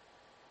offended.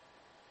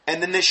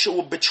 And then they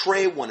will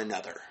betray one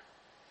another.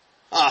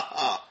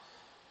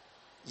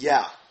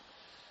 Yeah.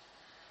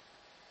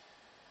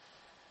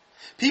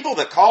 People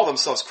that call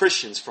themselves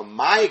Christians, from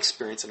my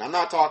experience, and I'm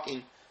not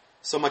talking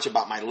so much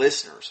about my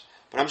listeners,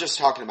 but I'm just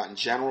talking about in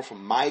general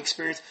from my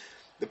experience,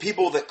 the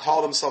people that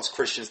call themselves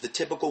Christians, the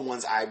typical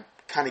ones I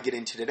kind of get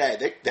into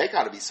today, they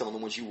got to be some of the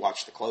ones you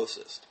watch the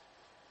closest.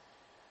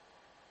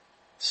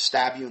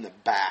 Stab you in the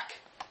back.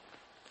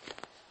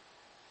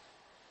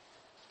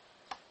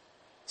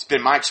 It's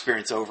been my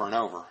experience over and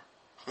over.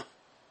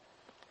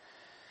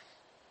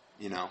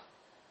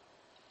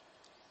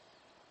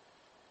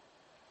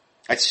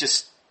 It's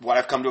just what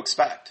I've come to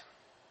expect.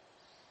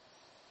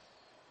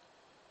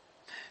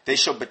 They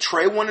shall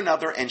betray one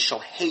another and shall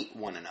hate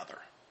one another.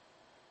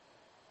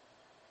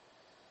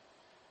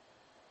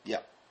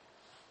 Yep.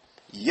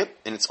 Yep,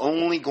 and it's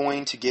only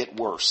going to get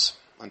worse,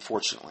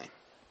 unfortunately.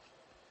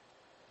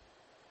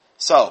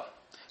 So,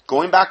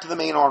 going back to the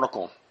main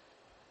article,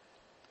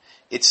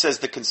 it says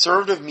the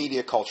conservative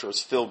media culture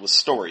is filled with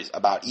stories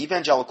about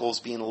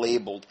evangelicals being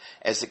labeled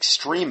as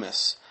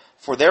extremists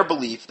for their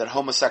belief that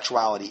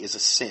homosexuality is a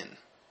sin.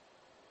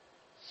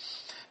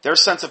 Their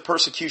sense of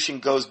persecution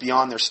goes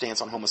beyond their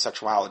stance on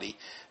homosexuality.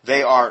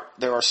 There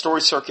are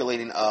stories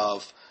circulating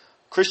of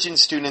Christian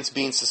students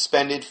being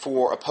suspended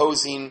for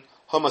opposing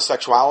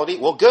homosexuality.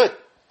 Well, good.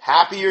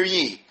 Happy are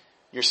ye.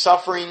 You're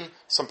suffering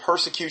some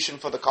persecution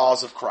for the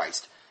cause of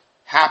Christ.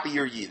 Happy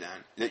are ye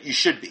then. That you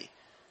should be.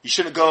 You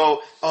shouldn't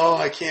go, oh,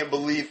 I can't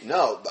believe.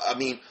 No, I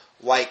mean,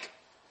 like,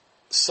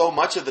 so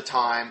much of the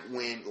time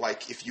when,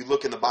 like, if you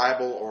look in the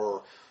Bible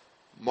or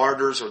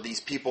martyrs or these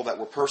people that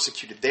were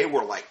persecuted, they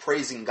were, like,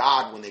 praising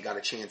God when they got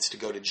a chance to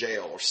go to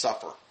jail or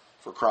suffer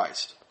for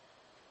Christ.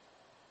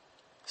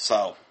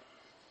 So,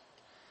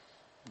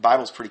 the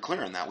Bible's pretty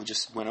clear on that. We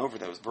just went over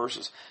those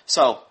verses.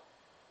 So,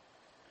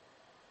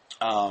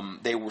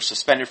 they were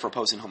suspended for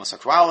opposing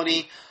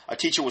homosexuality. A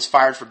teacher was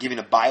fired for giving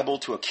a Bible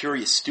to a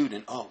curious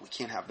student. Oh, we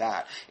can't have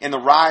that. And the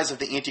rise of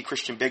the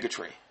anti-Christian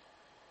bigotry.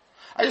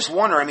 I just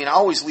wonder, I mean, I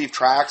always leave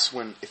tracts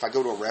if I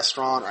go to a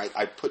restaurant,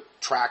 I put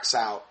tracts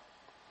out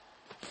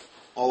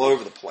all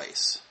over the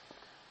place.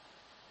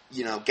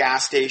 You know,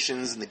 gas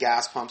stations and the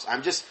gas pumps.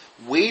 I'm just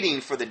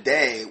waiting for the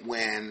day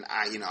when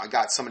I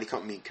got somebody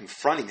come to me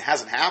confronting. It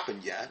hasn't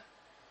happened yet.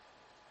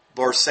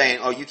 Or saying,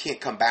 oh, you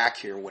can't come back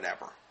here,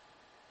 whatever.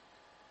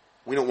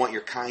 We don't want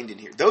your kind in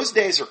here. Those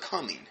days are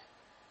coming.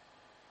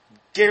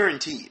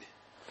 Guaranteed.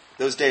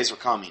 Those days are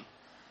coming.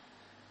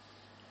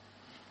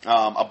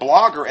 A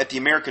blogger at the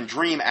American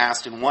Dream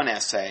asked in one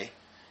essay,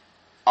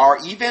 are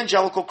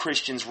evangelical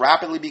Christians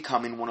rapidly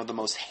becoming one of the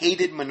most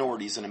hated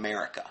minorities in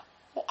America?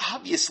 Well,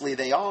 obviously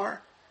they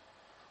are.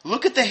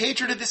 Look at the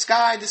hatred of this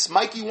guy, this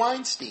Mikey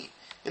Weinstein,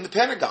 in the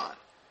Pentagon.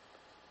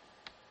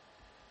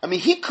 I mean,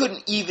 he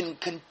couldn't even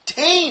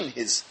contain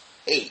his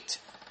hate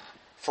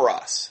for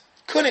us.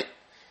 Couldn't.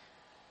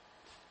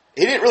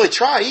 He didn't really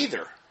try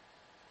either.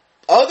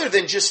 Other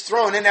than just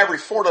throwing in every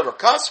four-letter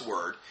cuss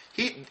word,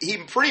 he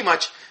pretty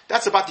much,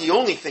 that's about the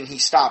only thing he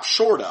stopped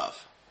short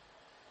of.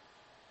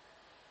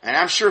 And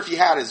I'm sure if he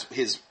had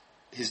his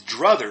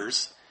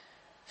druthers,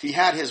 if he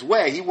had his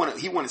way, he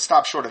wouldn't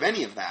stop short of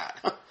any of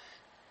that.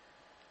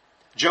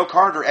 Joe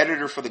Carter,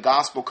 editor for the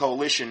Gospel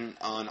Coalition,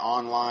 an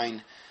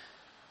online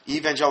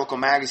evangelical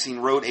magazine,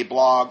 wrote a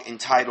blog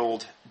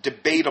entitled,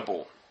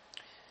 Debatable,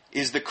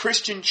 Is the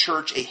Christian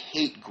Church a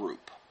Hate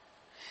Group?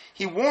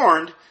 He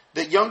warned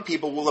that young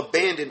people will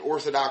abandon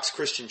Orthodox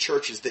Christian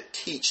churches that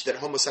teach that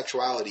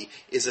homosexuality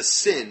is a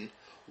sin.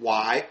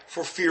 Why?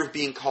 For fear of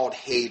being called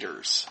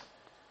haters.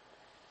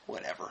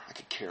 Whatever. I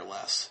could care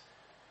less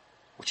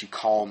what you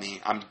call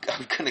me. I'm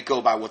going to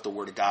go by what the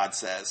Word of God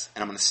says,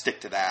 and I'm going to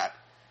stick to that.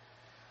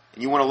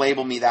 And you want to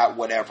label me that,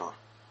 whatever.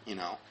 You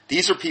know,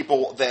 these are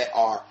people that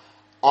are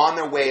on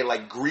their way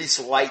like grease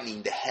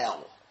lightning to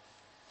hell.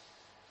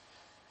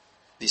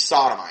 These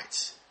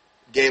sodomites.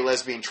 Gay,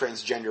 lesbian,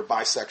 transgender,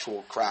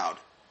 bisexual crowd.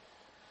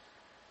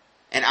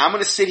 And I'm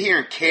going to sit here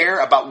and care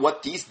about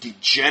what these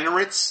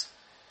degenerates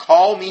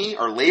call me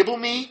or label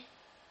me?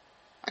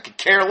 I could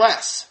care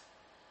less.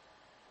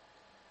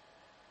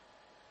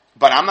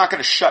 But I'm not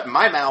going to shut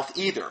my mouth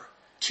either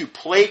to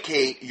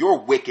placate your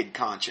wicked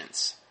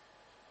conscience.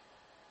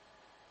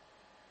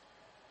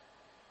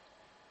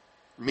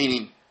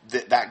 Meaning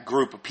that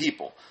group of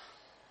people.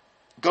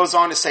 Goes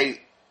on to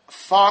say,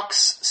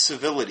 fox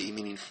civility,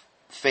 meaning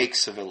fake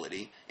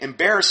civility,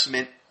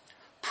 embarrassment,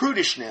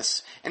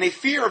 prudishness, and a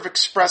fear of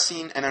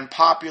expressing an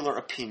unpopular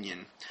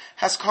opinion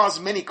has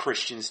caused many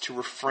Christians to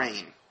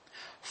refrain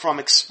from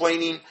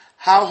explaining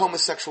how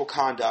homosexual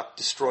conduct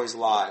destroys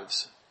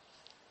lives.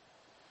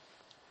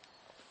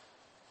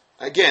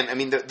 Again, I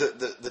mean,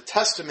 the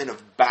testament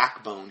of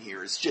backbone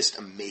here is just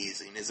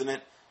amazing, isn't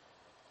it?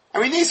 I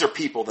mean, these are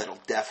people that'll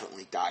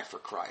definitely die for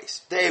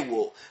Christ.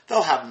 They'll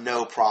have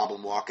no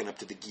problem walking up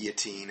to the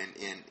guillotine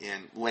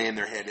and laying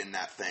their head in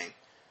that thing,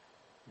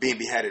 being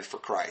beheaded for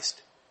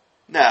Christ.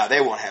 No, they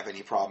won't have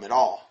any problem at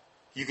all.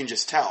 You can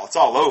just tell. It's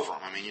all over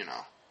them. I mean, you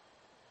know.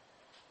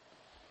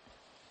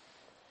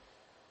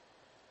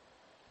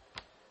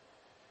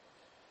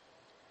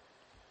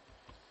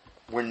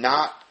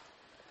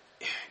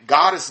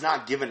 God has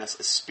not given us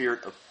a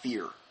spirit of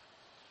fear.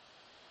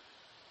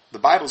 The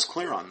Bible's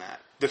clear on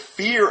that. The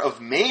fear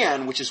of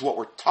man, which is what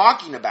we're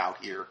talking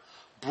about here,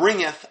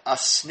 bringeth a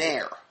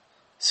snare.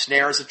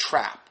 Snare is a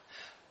trap.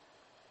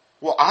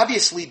 Well,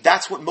 obviously,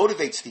 that's what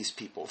motivates these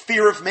people.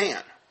 Fear of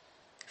man.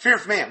 Fear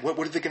of man. What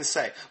are they going to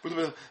say? What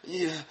am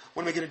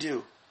I going to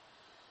do?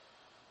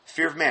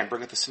 Fear of man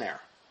bringeth a snare.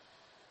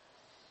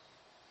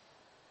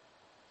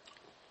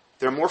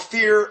 They're more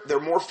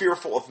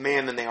fearful of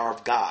man than they are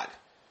of God.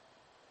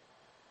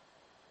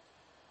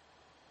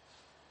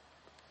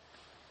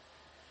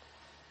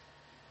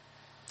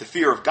 The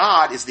fear of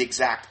God is the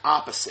exact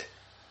opposite.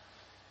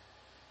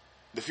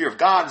 The fear of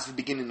God is the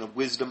beginning of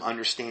wisdom,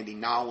 understanding,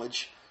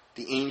 knowledge,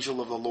 the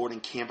angel of the Lord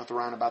encampeth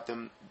around about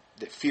them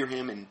that fear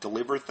him and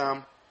delivereth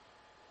them.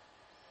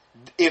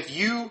 If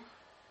you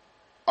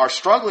are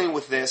struggling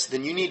with this,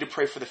 then you need to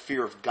pray for the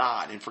fear of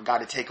God and for God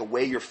to take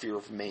away your fear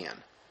of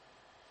man.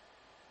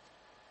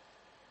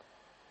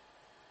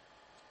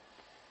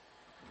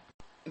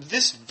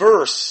 This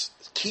verse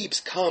keeps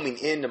coming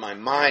into my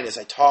mind as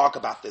I talk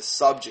about this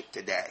subject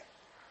today.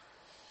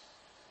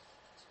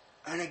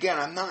 And again,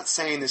 I'm not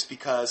saying this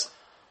because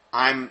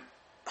I'm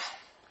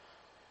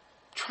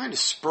trying to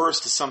spur us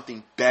to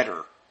something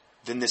better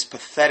than this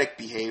pathetic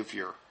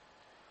behavior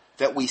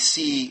that we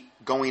see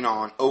going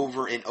on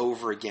over and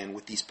over again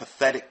with these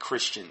pathetic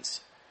Christians.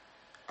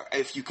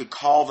 If you could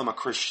call them a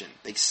Christian,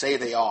 they say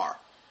they are.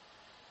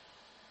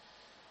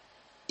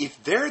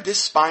 If they're this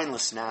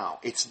spineless now,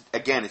 it's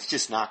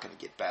just not going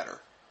to get better.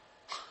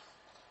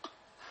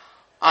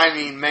 I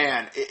mean,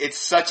 man, it's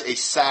such a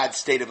sad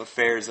state of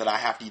affairs that I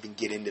have to even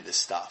get into this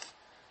stuff.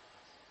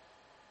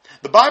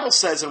 The Bible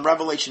says in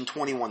Revelation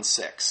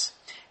 21:6,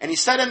 and he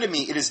said unto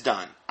me, it is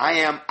done. I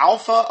am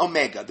Alpha,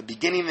 Omega, the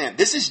beginning and the end.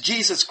 This is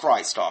Jesus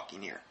Christ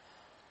talking here.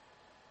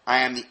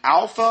 I am the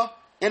Alpha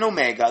and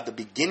Omega, the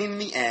beginning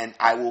and the end.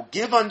 I will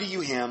give unto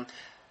you him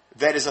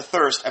that is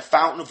athirst a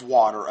fountain of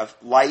water of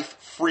life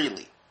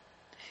freely.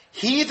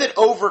 He that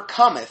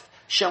overcometh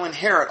shall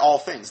inherit all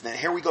things. Now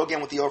here we go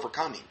again with the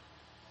overcoming.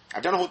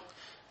 I've done a whole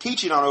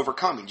teaching on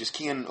overcoming. Just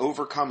key in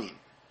overcoming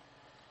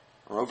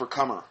or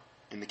overcomer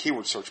in the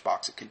keyword search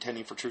box at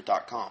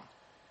contendingfortruth.com.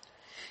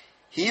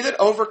 He that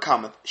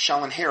overcometh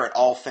shall inherit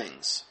all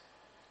things.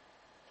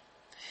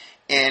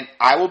 And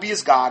I will be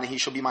his God, and he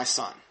shall be my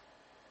son.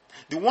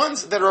 The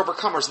ones that are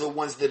overcomers are the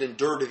ones that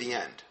endure to the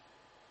end.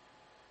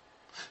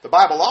 The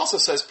Bible also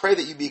says, pray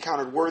that you be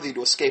counted worthy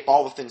to escape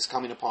all the things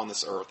coming upon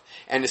this earth,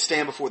 and to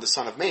stand before the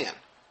Son of Man.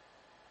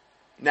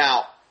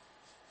 Now,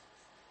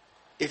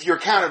 if you're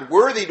counted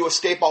worthy to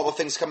escape all the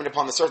things coming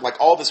upon this earth, like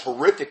all this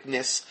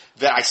horrificness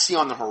that I see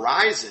on the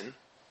horizon,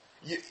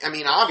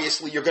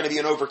 obviously you're going to be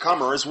an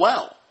overcomer as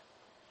well.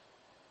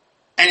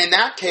 And in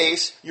that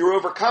case, you're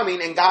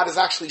overcoming, and God is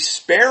actually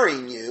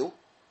sparing you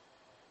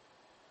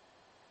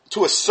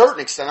to a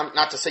certain extent.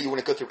 Not to say you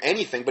wouldn't go through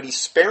anything, but he's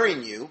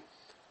sparing you.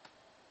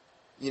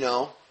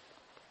 You're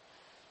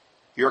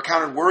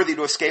accounted worthy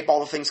to escape all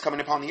the things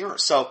coming upon the earth.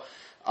 So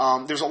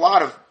there's a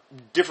lot of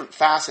different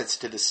facets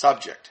to this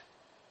subject.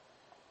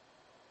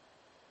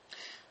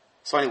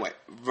 So anyway,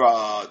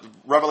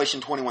 Revelation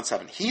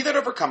 21:7. He that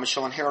overcometh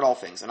shall inherit all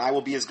things, and I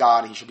will be his God,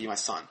 and he shall be my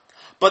son.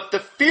 But the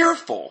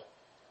fearful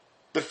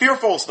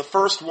is the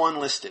first one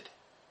listed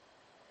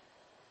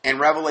in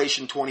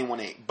Revelation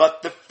 21:8.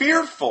 But the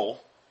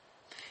fearful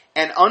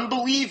and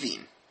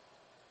unbelieving,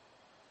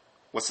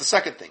 what's the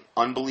second thing?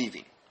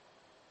 Unbelieving.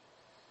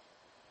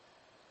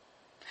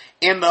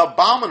 And the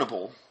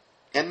abominable,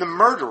 and the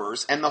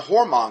murderers, and the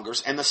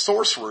whoremongers, and the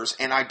sorcerers,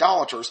 and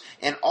idolaters,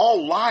 and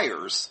all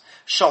liars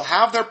shall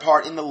have their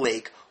part in the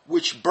lake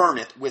which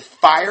burneth with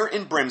fire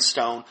and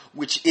brimstone,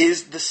 which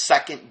is the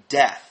second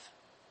death.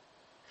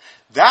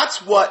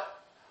 That's what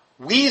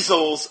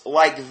weasels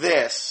like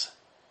this,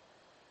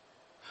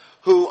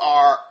 who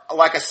are,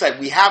 like I said,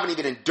 we haven't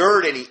even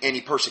endured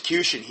any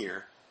persecution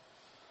here.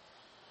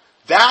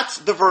 That's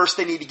the verse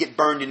they need to get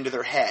burned into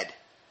their head.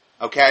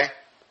 Okay?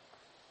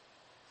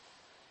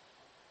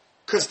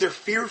 Because they're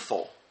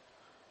fearful.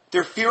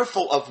 They're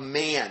fearful of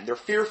man. They're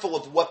fearful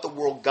of what the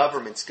world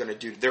government's going to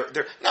do.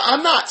 Now,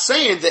 I'm not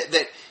saying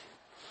that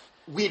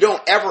we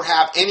don't ever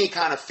have any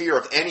kind of fear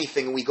of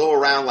anything and we go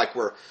around like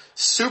we're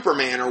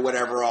Superman or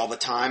whatever all the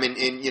time. And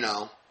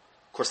of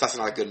course that's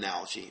not a good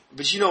analogy.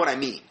 But you know what I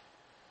mean.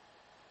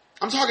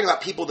 I'm talking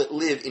about people that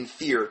live in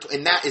fear,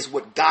 and that is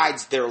what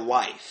guides their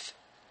life.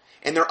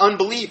 And they're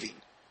unbelieving.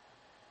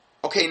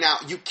 Okay, now,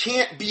 you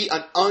can't be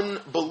an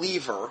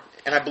unbeliever,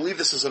 and I believe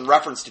this is in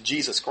reference to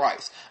Jesus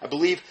Christ. I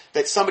believe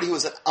that somebody who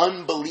is an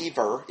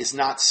unbeliever is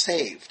not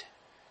saved.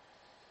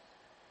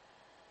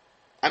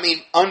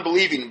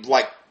 Unbelieving,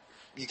 like,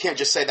 you can't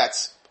just say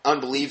that's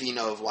unbelieving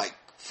of, like,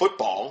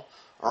 football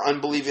or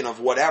unbelieving of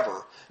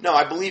whatever. No,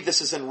 I believe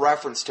this is in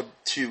reference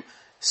to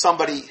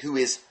somebody who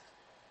is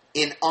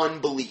in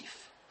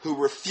unbelief, who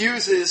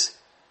refuses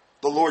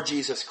the Lord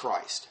Jesus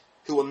Christ,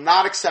 who will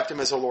not accept him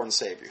as a Lord and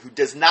Savior, who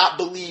does not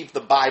believe the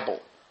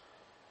Bible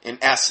in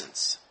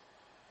essence.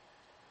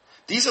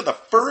 These are the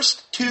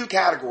first two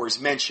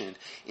categories mentioned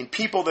in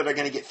people that are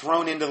going to get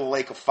thrown into the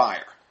lake of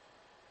fire.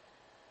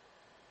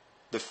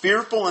 The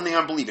fearful and the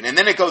unbelieving. And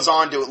then it goes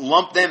on to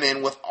lump them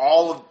in with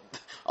all of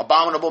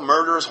abominable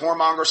murderers,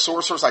 whoremongers,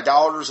 sorcerers,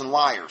 idolaters, and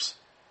liars.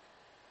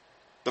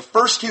 The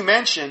first two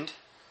mentioned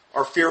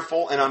are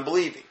fearful and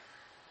unbelieving.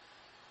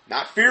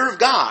 Not fear of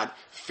God,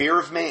 fear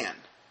of man.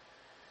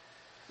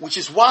 Which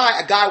is why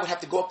a guy would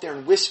have to go up there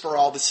and whisper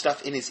all this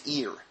stuff in his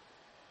ear.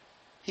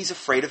 He's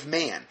afraid of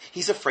man.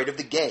 He's afraid of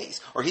the gays.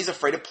 Or he's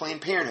afraid of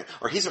Planned Parenthood.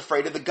 Or he's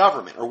afraid of the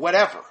government. Or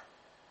whatever.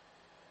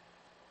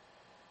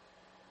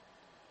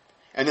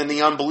 And then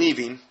the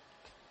unbelieving,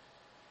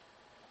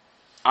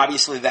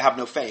 obviously they have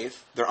no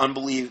faith.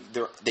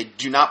 They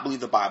do not believe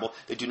the Bible.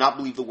 They do not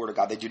believe the Word of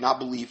God. They do not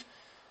believe,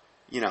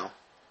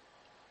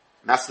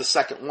 And that's the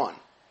second one.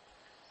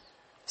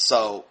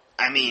 So,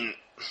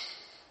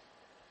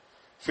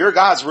 fear of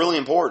God is really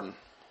important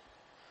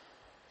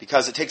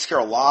because it takes care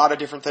of a lot of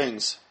different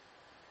things.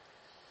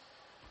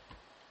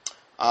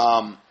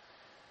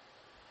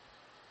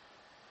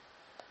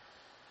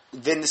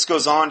 Then this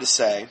goes on to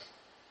say,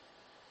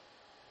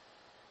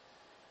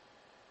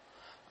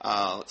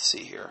 let's see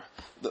here.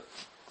 The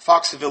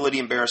Fox civility,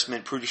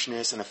 embarrassment,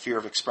 prudishness, and a fear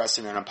of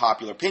expressing an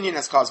unpopular opinion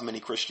has caused many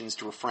Christians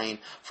to refrain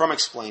from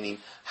explaining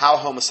how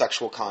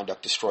homosexual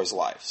conduct destroys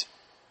lives.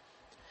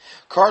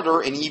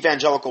 Carter, an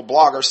evangelical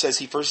blogger, says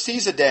he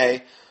foresees a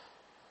day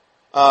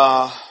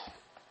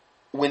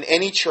when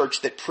any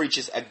church that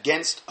preaches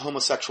against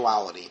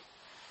homosexuality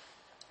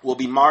will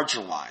be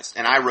marginalized.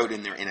 And I wrote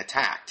in there, and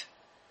attacked.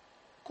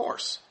 Of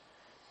course.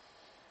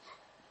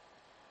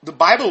 The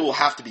Bible will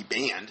have to be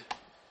banned.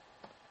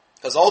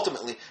 Because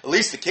ultimately, at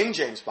least the King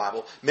James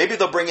Bible, maybe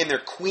they'll bring in their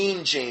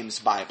Queen James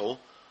Bible,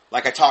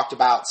 like I talked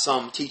about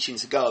some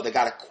teachings ago. They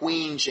got a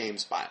Queen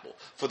James Bible.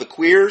 For the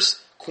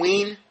queers,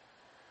 Queen,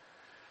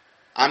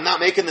 I'm not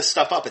making this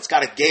stuff up. It's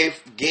got a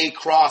gay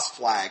cross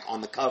flag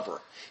on the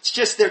cover. It's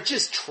just, they're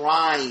just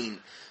trying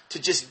to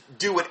just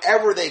do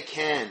whatever they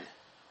can.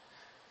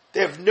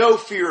 They have no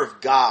fear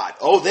of God.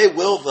 Oh, they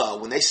will though,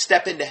 when they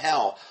step into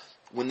hell.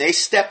 When they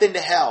step into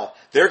hell,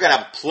 they're going to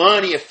have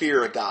plenty of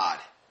fear of God.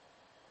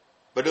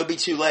 But it'll be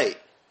too late.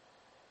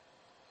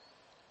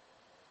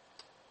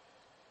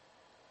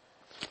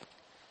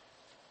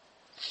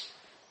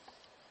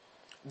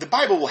 The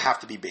Bible will have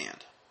to be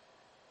banned.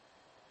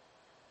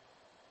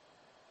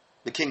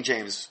 The King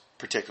James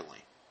particularly.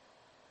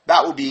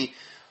 That will be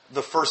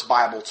the first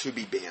Bible to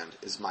be banned,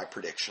 is my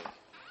prediction.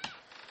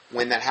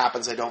 When that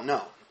happens, I don't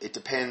know. It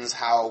depends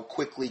how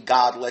quickly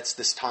God lets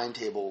this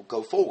timetable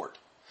go forward.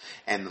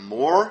 And the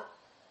more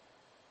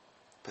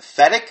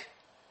pathetic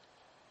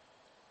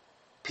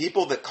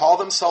people that call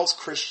themselves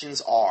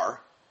Christians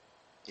are,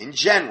 in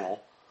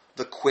general,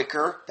 the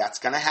quicker that's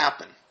going to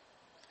happen.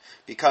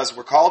 Because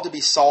we're called to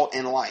be salt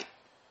and light.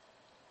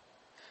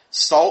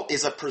 Salt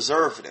is a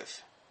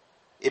preservative.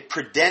 It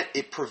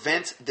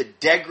prevents the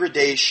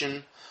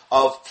degradation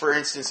of, for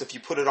instance, if you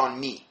put it on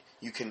meat,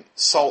 you can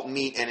salt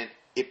meat and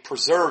it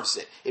preserves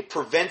it. It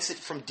prevents it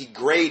from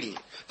degrading.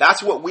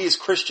 That's what we as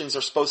Christians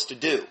are supposed to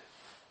do.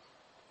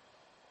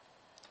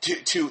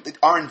 To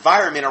our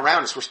environment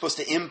around us, we're supposed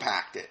to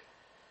impact it.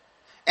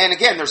 And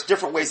again, there's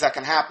different ways that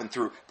can happen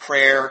through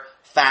prayer,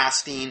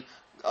 fasting,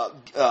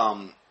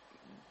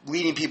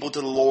 leading people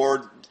to the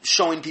Lord,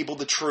 showing people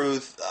the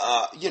truth,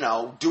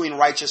 doing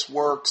righteous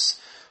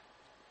works,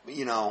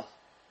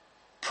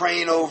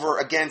 praying over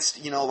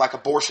against, like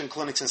abortion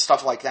clinics and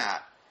stuff like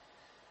that.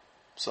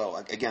 So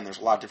again, there's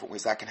a lot of different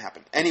ways that can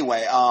happen.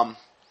 Anyway,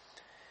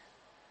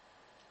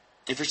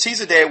 if there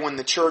sees a day when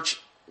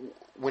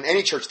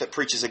any church that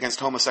preaches against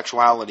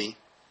homosexuality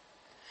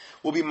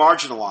will be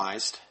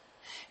marginalized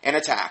and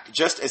attacked,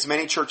 just as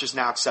many churches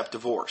now accept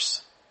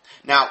divorce.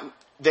 Now,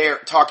 they're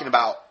talking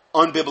about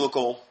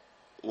unbiblical,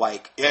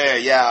 like,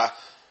 yeah,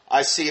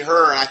 I see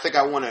her and I think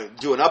I want to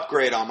do an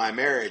upgrade on my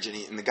marriage,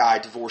 and the guy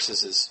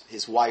divorces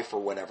his wife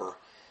or whatever,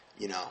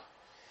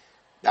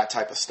 that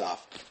type of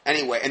stuff.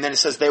 Anyway, and then it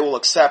says they will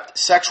accept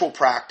sexual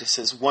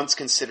practices once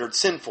considered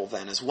sinful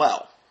then as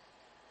well.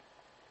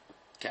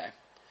 Okay.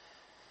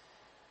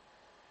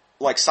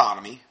 Like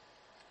sodomy,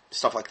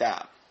 stuff like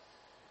that.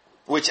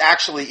 Which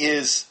actually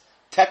is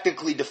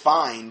technically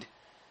defined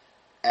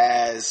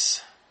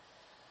as,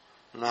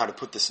 I don't know how to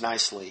put this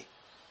nicely.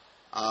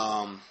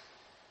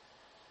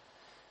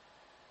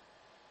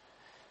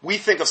 We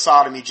think of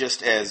sodomy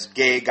just as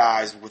gay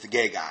guys with a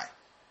gay guy.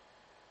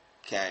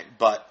 Okay,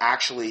 but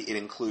actually it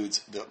includes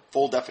the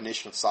full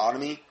definition of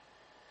sodomy.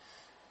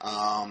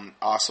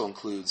 Also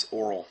includes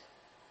oral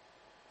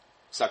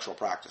sexual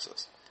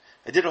practices.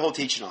 I did a whole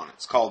teaching on it.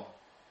 It's called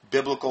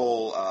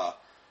Biblical, I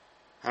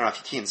don't know if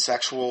you key in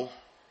sexual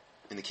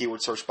in the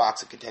keyword search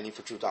box at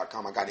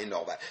contendingfortruth.com. I got into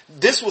all that.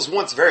 This was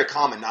once very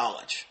common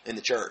knowledge in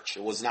the church.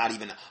 It was not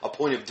even a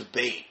point of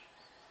debate.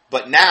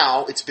 But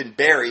now it's been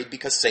buried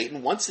because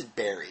Satan wants it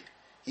buried.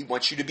 He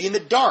wants you to be in the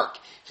dark.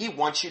 He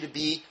wants you to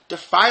be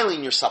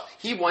defiling yourself.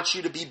 He wants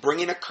you to be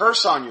bringing a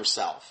curse on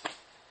yourself.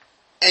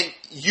 And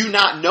you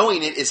not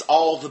knowing it is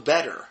all the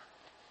better.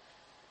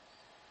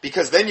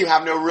 Because then you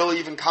have no real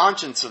even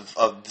conscience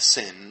of the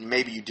sin.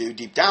 Maybe you do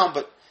deep down,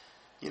 but,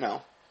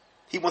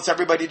 he wants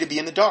everybody to be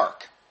in the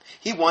dark.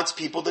 He wants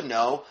people to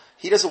know,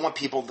 he doesn't want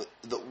people,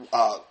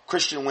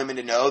 Christian women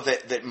to know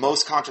that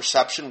most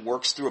contraception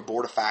works through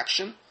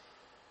abortifacient,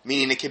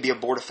 meaning it can be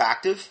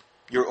abortifactive.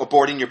 You're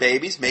aborting your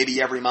babies,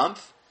 maybe every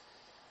month.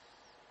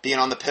 Being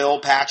on the pill,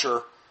 patch,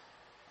 or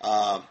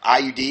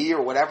IUD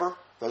or whatever,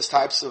 those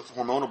types of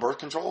hormonal birth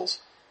controls.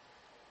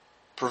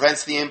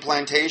 Prevents the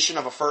implantation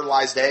of a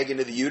fertilized egg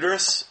into the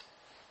uterus.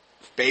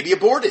 Baby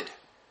aborted.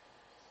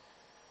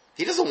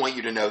 He doesn't want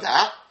you to know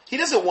that. He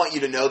doesn't want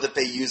you to know that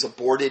they use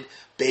aborted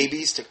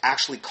babies to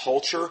actually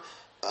culture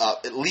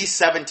at least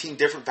 17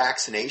 different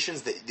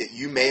vaccinations that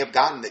you may have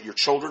gotten, that your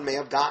children may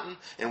have gotten.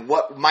 And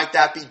what might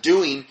that be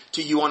doing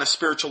to you on a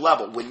spiritual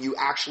level when you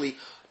actually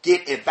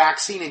get a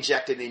vaccine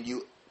injected in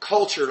you,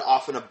 cultured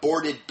off an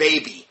aborted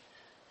baby.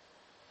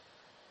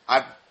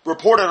 I've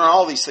reported on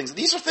all these things.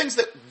 These are things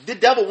that the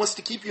devil wants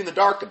to keep you in the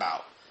dark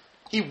about.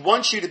 He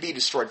wants you to be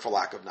destroyed for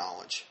lack of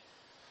knowledge.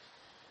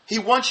 He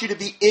wants you to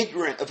be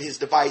ignorant of his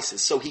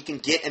devices so he can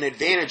get an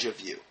advantage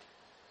of you.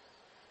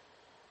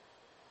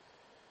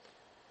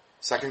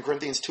 2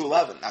 Corinthians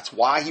 2:11. That's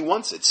why he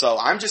wants it. So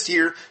I'm just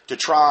here to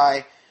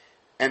try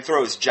and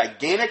throw as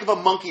gigantic of a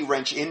monkey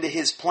wrench into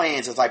his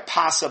plans as I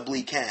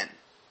possibly can.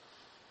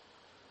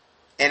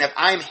 And if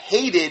I'm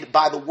hated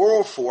by the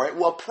world for it,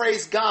 well,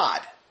 praise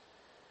God.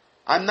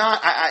 I'm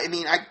not,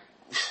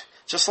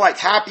 just like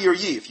happy are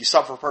ye if you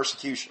suffer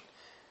persecution.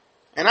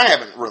 And I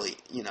haven't really,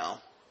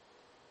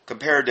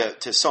 compared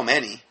to so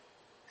many,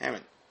 I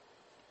haven't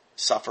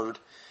suffered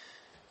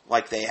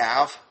like they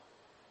have.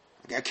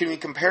 I couldn't even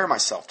compare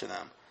myself to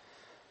them.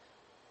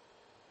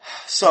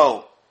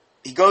 So,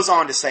 he goes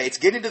on to say, it's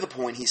getting to the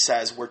point, he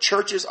says, where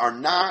churches are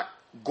not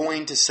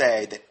going to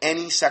say that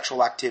any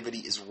sexual activity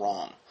is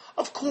wrong.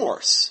 Of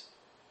course.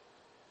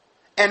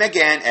 And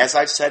again, as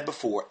I've said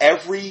before,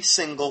 every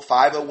single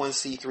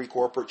 501c3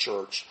 corporate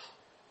church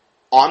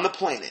on the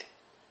planet,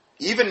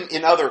 even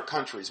in other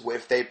countries,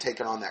 if they've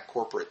taken on that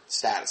corporate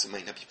status, it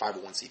might not be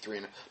 501c3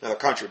 in another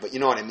country, but you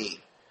know what I mean.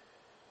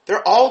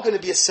 They're all going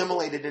to be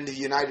assimilated into the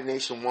United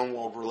Nations One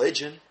World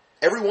Religion.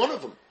 Every one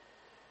of them.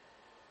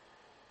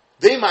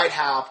 They might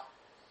have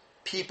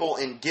people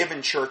in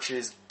given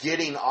churches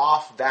getting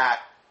off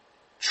that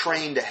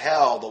train to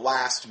hell the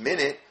last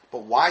minute,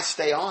 but why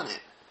stay on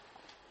it?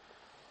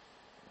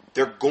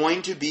 They're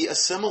going to be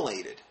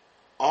assimilated.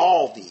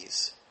 All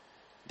these.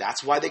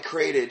 That's why they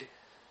created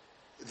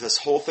this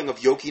whole thing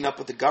of yoking up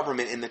with the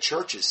government in the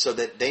churches, so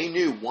that they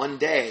knew one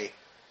day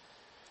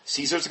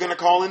Caesar's going to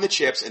call in the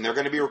chips, and they're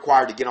going to be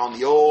required to get on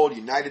the old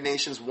United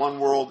Nations, One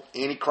World,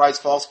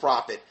 Antichrist, False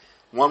Prophet,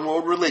 One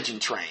World Religion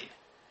train,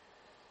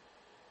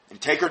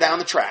 and take her down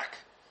the track.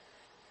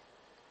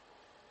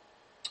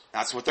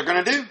 That's what they're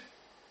going to do.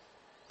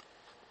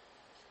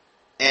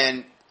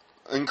 And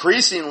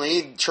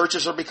increasingly,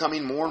 churches are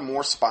becoming more and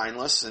more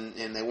spineless,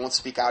 and they won't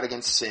speak out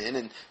against sin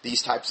and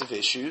these types of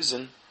issues,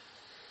 and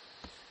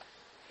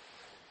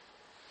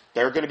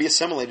they're going to be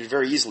assimilated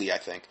very easily, I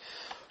think.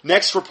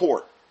 Next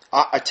report.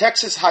 A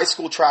Texas high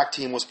school track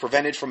team was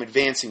prevented from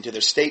advancing to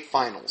their state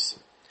finals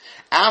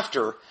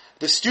after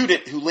the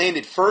student who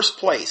landed first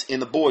place in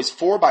the boys'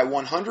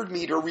 4x100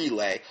 meter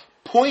relay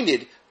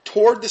pointed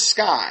toward the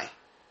sky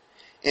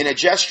in a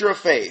gesture of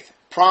faith,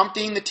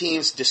 prompting the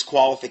team's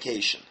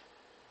disqualification.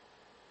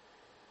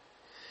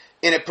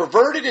 In a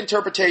perverted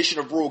interpretation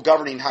of rule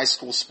governing high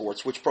school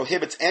sports, which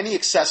prohibits any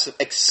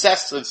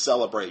excessive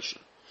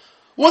celebration.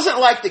 It wasn't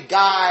like the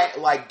guy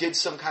did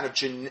some kind of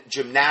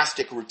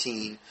gymnastic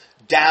routine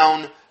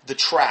down the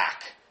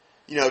track.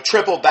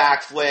 Triple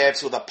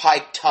backflips with a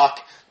pike tuck,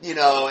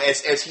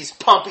 as he's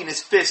pumping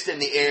his fist in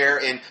the air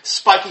and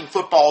spiking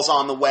footballs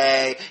on the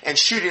way and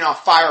shooting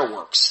off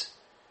fireworks.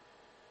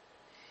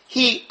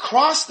 He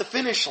crossed the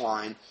finish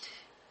line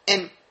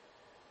and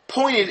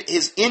pointed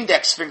his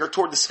index finger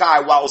toward the sky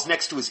while it was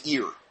next to his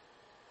ear.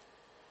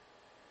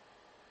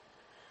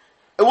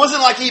 It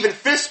wasn't like he even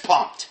fist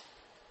pumped.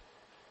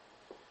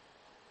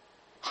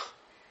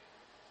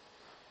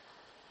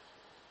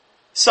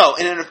 So,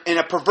 in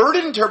a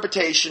perverted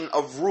interpretation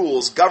of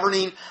rules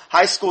governing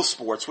high school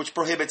sports, which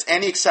prohibits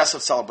any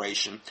excessive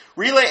celebration,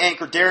 relay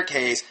anchor Derek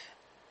Hayes'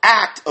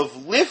 act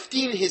of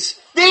lifting his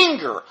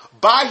finger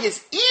by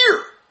his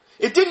ear,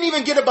 it didn't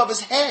even get above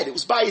his head, it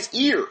was by his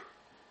ear.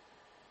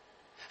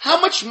 How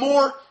much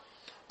more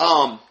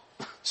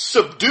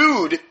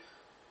subdued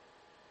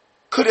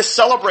could a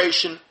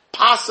celebration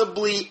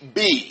possibly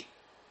be?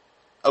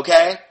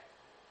 Okay?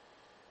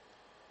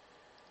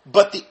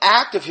 But the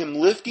act of him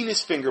lifting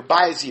his finger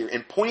by his ear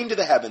and pointing to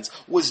the heavens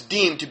was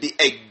deemed to be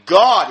a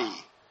gaudy,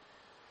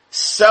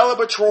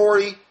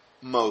 celebratory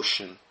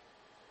motion.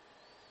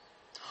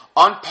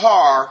 On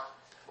par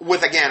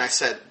with, again, I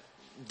said,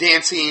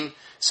 dancing,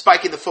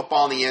 spiking the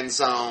football in the end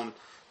zone,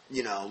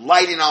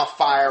 lighting off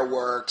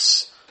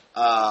fireworks,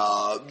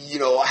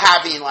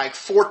 having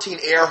 14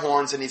 air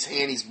horns in his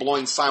hand he's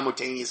blowing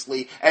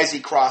simultaneously as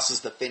he crosses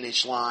the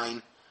finish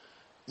line,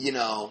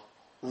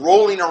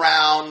 rolling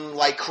around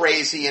like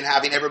crazy and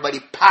having everybody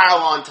pile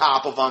on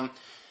top of him.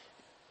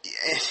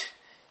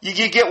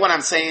 You get what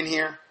I'm saying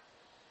here?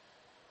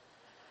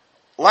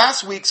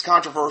 Last week's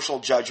controversial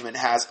judgment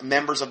has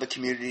members of the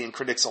community and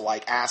critics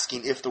alike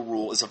asking if the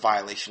rule is a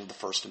violation of the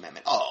First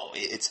Amendment.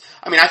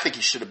 I think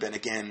he should have been,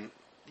 again,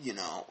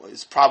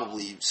 is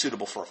probably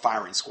suitable for a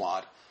firing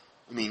squad.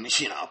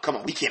 Come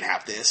on, we can't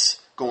have this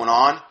going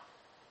on.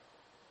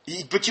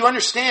 But you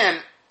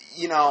understand,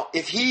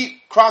 if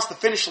he crossed the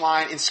finish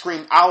line and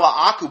screamed Allah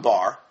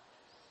Akbar,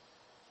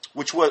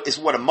 which is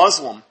what a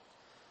Muslim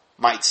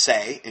might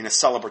say in a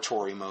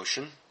celebratory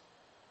motion,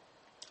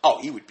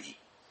 he would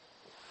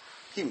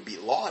be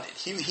lauded.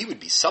 He would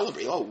be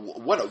celebrated. Oh,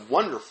 what a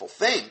wonderful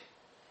thing.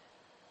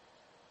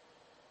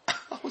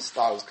 always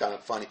thought it was kind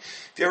of funny.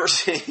 Have you ever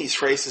seen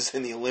these races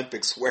in the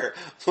Olympics where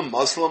the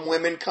Muslim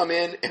women come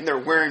in and they're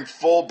wearing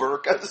full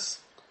burqas,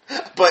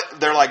 but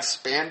they're like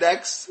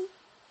spandex,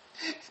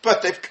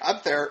 but they've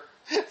got their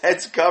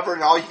heads covered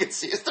and all you can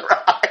see is their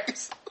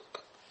eyes.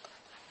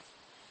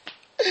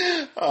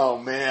 Oh,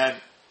 man.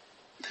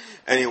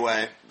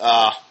 Anyway,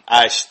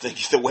 I just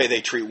think the way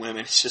they treat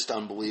women is just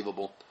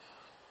unbelievable.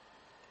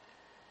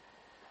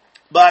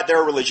 But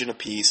they're a religion of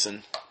peace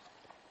and,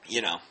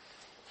 you know,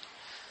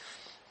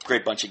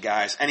 great bunch of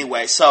guys.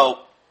 Anyway, so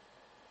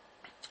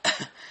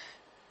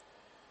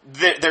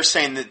they're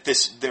saying that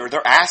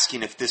they're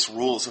asking if this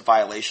rule is a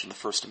violation of the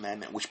First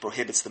Amendment, which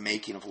prohibits the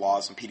making of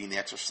laws impeding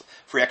the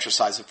free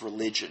exercise of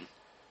religion.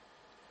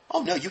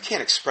 Oh no, you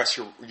can't express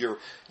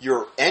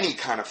your any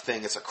kind of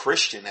thing as a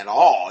Christian at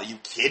all. Are you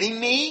kidding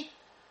me?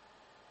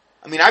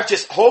 I mean,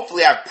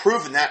 hopefully I've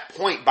proven that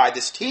point by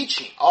this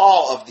teaching.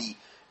 All of the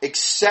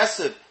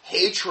excessive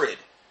hatred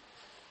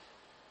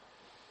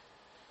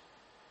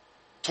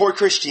toward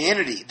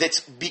Christianity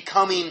that's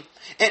becoming,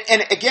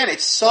 and again,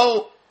 it's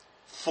so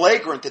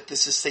flagrant that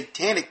this is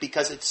satanic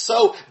because it's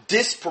so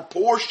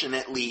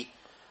disproportionately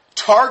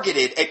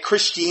targeted at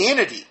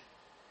Christianity.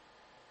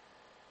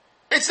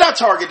 It's not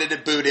targeted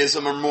at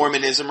Buddhism or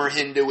Mormonism or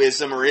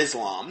Hinduism or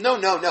Islam. No.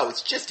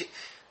 It's just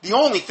the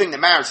only thing that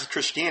matters is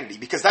Christianity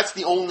because that's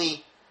the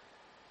only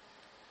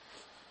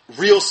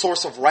real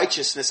source of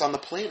righteousness on the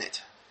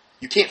planet.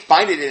 You can't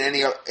find it in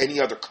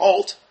any other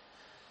cult.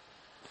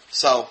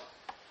 So,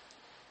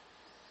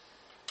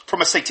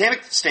 from a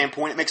satanic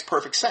standpoint, it makes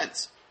perfect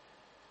sense.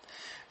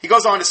 He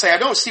goes on to say, I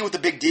don't see what the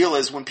big deal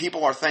is when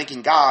people are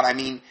thanking God. I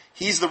mean,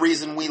 He's the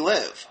reason we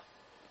live.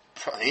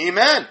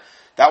 Amen.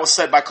 That was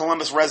said by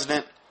Columbus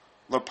resident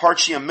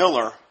Leparchia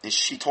Miller, as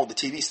she told the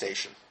TV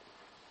station.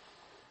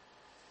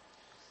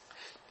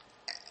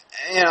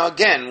 You know,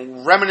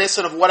 again,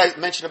 reminiscent of what I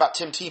mentioned about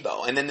Tim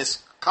Tebow, and then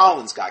this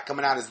Collins guy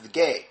coming out as the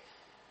gay.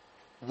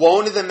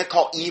 Woe to them that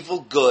call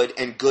evil good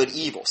and good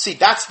evil. See,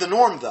 that's the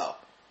norm, though.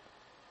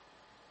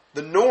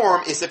 The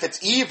norm is if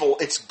it's evil,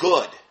 it's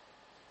good.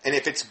 And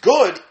if it's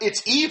good,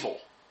 it's evil.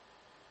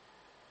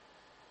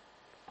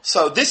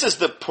 So this is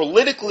the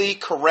politically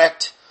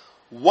correct,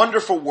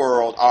 wonderful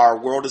world our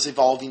world is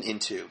evolving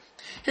into.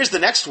 Here's the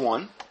next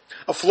one.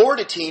 A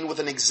Florida teen with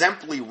an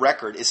exemplary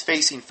record is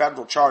facing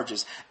federal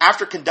charges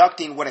after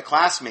conducting what a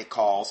classmate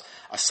calls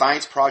a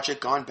science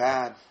project gone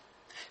bad.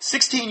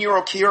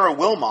 16-year-old Kiara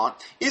Wilmot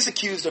is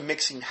accused of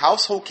mixing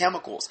household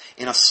chemicals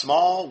in a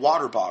small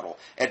water bottle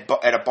at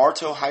a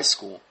Bartow high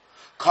school,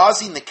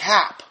 causing the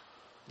cap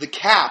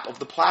of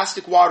the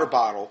plastic water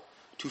bottle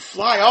to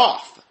fly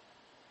off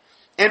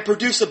and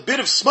produce a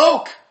bit of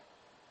smoke.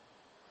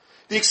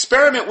 The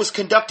experiment was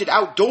conducted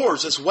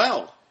outdoors as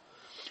well.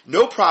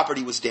 No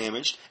property was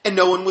damaged and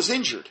no one was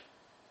injured.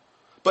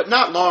 But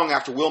not long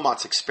after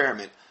Wilmot's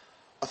experiment,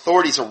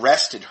 authorities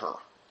arrested her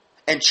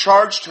and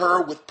charged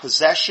her with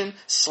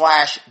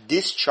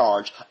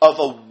possession/discharge of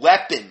a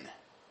weapon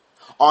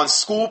on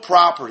school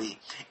property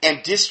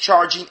and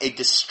discharging a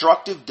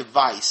destructive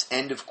device.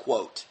 End of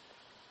quote.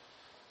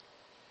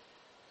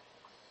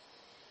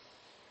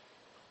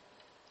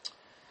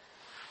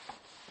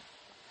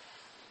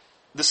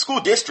 The school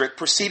district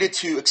proceeded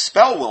to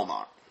expel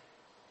Wilmot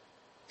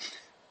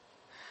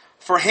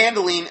for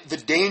handling the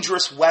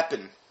dangerous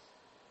weapon.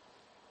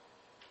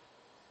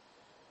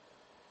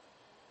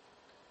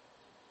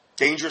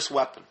 Dangerous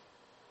weapon.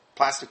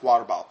 Plastic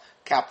water bottle.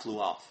 Cap flew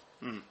off.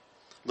 A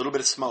little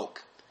bit of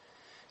smoke.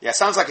 Yeah,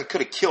 sounds like it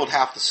could have killed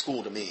half the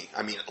school to me.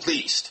 I mean, at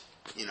least,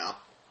 you know. I'm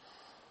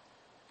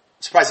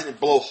surprised it didn't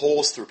blow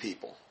holes through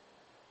people.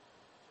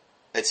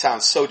 It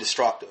sounds so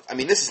destructive. I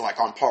mean, this is like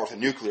on par with a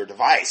nuclear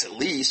device, at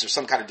least, or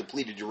some kind of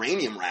depleted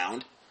uranium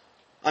round.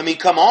 I mean,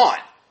 come on.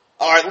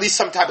 Or at least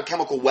some type of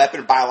chemical weapon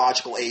or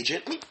biological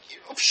agent. I mean,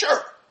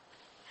 sure.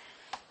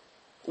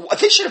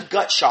 They should have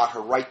gut shot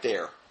her right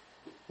there.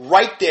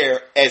 Right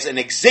there as an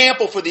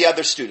example for the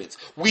other students.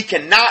 We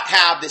cannot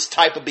have this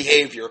type of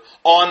behavior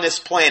on this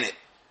planet.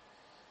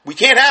 We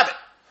can't have it.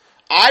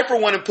 I, for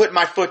one, am putting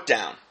my foot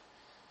down.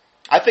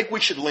 I think we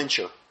should lynch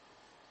her.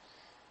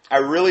 I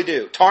really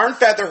do. Tar and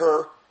feather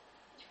her.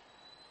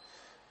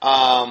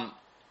 All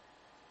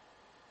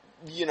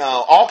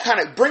kind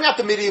of, bring out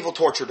the medieval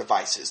torture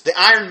devices. The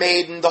Iron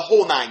Maiden, the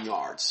whole 9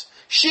 yards.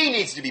 She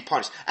needs to be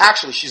punished.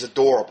 Actually, she's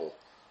adorable.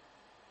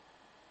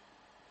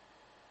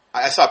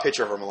 I saw a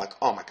picture of her and I'm like,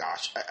 oh my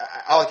gosh.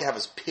 All I can have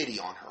is pity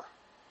on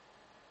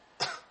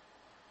her.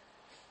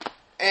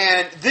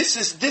 And this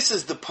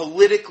is the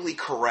politically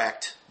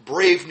correct,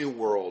 brave new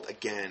world,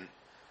 again,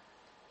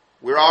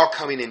 we're all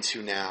coming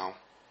into now.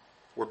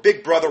 Where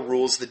Big Brother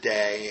rules the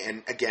day,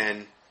 and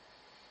again,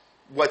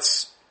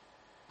 what's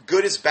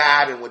good is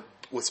bad, and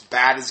what's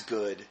bad is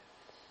good.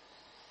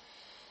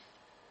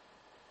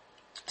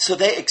 So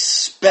they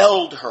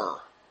expelled her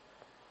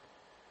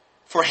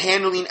for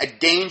handling a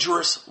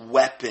dangerous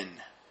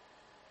weapon.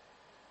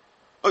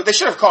 They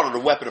should have called it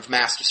a weapon of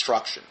mass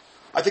destruction.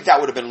 I think that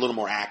would have been a little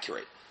more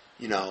accurate.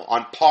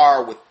 On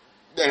par with,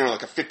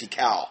 like a 50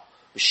 cal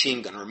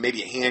machine gun, or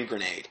maybe a hand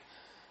grenade.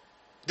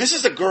 This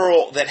is a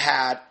girl that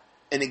had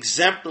an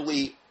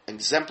exemplary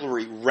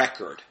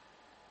record.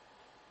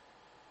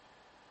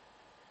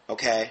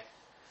 Okay?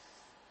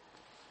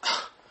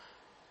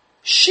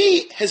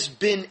 She has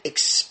been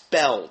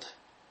expelled.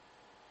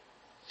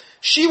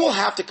 She will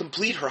have to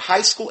complete her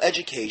high school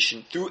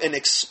education through an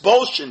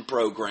expulsion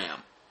program.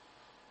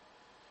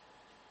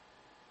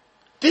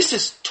 This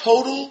is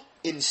total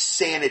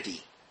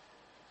insanity.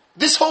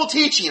 This whole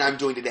teaching I'm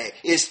doing today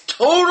is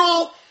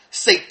total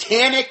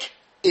satanic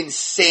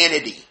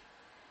insanity.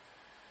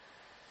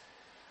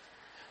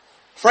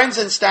 Friends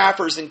and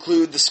staffers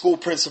include the school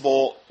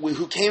principal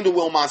who came to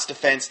Wilmot's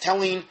defense,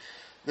 telling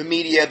the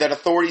media that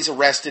authorities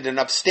arrested an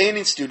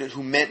upstanding student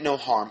who meant no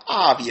harm.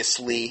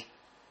 Obviously.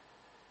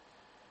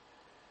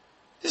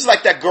 This is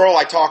like that girl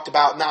I talked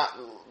about not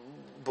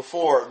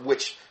before,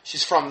 which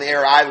she's from the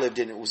area I lived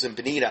in. It was in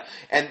Bonita.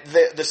 And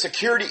the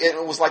security,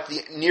 it was like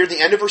near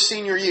the end of her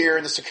senior year,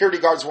 and the security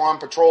guards were on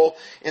patrol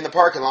in the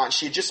parking lot. And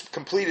she had just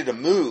completed a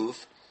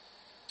move.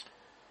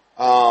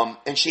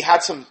 And she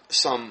had some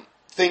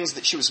things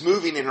that she was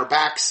moving in her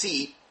back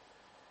seat.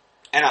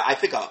 And I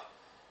think it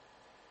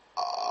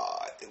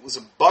was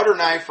a butter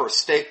knife or a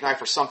steak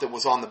knife or something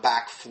was on the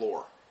back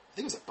floor. I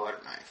think it was a butter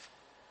knife.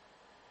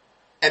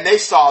 And they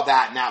saw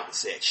that, and that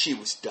was it. She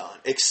was done.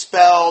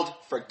 Expelled.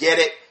 Forget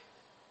it.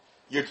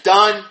 You're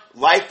done.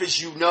 Life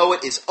as you know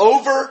it is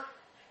over.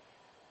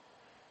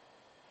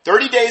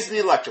 30 days in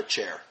the electric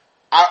chair.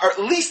 Or at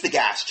least the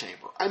gas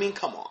chamber. I mean,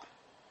 come on.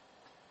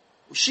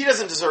 She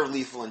doesn't deserve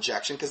lethal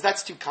injection because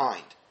that's too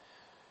kind.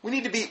 We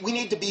need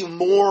to be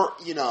more,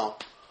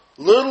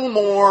 little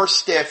more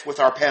stiff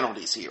with our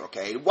penalties here,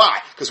 okay? Why?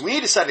 Because we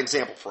need to set an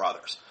example for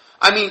others.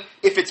 I mean,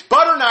 if it's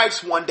butter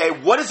knives one day,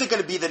 what is it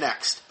going to be the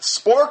next?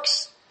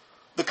 Sporks?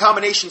 The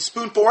combination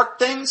spoon-fork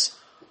things?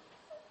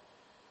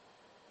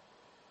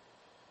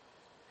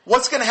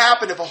 What's going to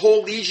happen if a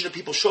whole legion of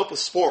people show up with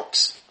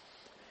sporks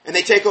and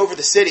they take over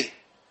the city?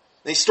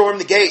 They storm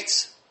the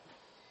gates.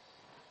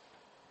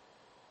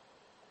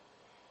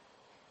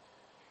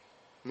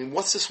 I mean,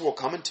 what's this world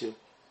coming to?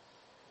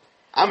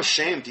 I'm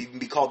ashamed to even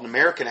be called an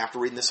American after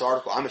reading this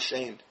article. I'm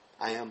ashamed.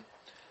 I am.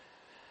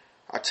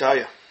 I tell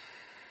you.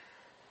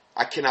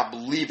 I cannot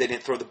believe they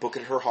didn't throw the book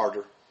at her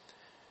harder.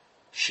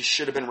 She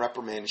should have been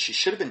reprimanded. She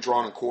should have been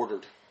drawn and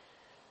quartered.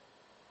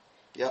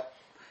 Yep.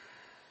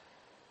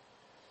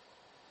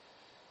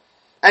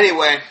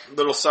 Anyway,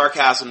 little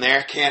sarcasm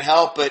there. Can't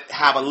help but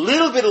have a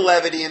little bit of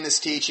levity in this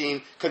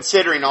teaching,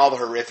 considering all the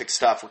horrific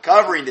stuff we're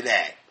covering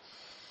today.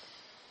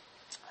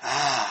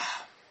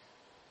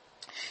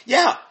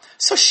 Yeah,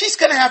 so she's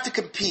going to have to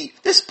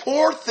compete. This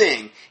poor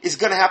thing is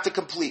going to have to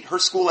complete her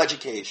school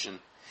education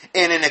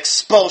in an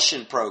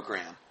expulsion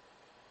program.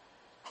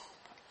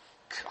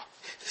 God,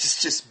 this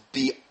is just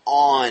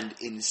beyond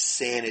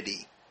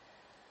insanity.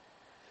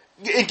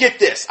 And get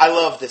this, I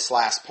love this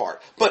last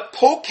part. But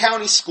Polk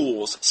County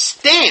Schools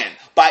stand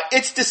by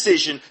its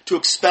decision to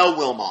expel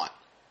Wilmot,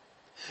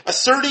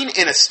 asserting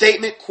in a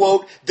statement,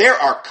 quote, "There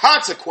are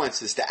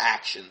consequences to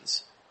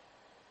actions."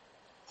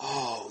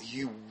 Oh,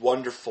 you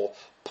wonderful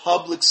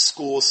public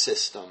school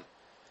system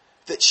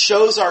that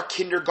shows our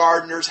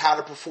kindergartners how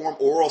to perform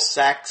oral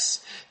sex,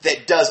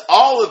 that does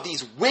all of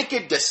these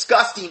wicked,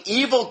 disgusting,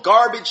 evil,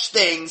 garbage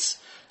things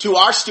to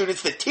our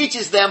students, that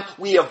teaches them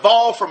we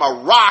evolved from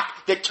a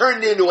rock that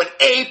turned into an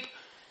ape,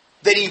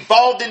 that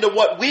evolved into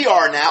what we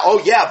are now.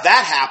 Oh yeah,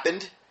 that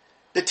happened.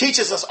 That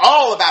teaches us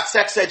all about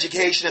sex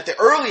education at the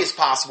earliest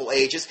possible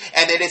ages,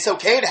 and that it's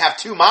okay to have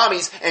two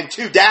mommies and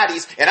two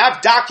daddies, and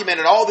I've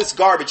documented all this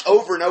garbage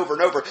over and over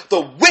and over.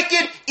 The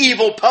wicked,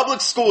 evil public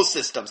school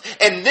systems.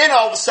 And then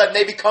all of a sudden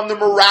they become the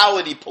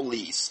morality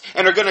police,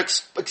 and are going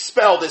to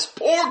expel this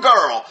poor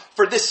girl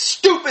for this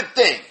stupid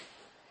thing.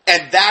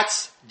 And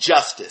that's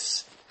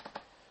justice.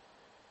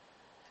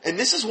 And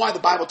this is why the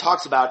Bible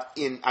talks about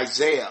in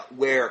Isaiah,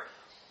 where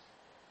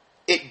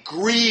it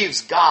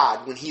grieves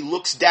God when he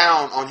looks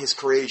down on his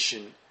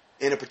creation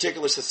in a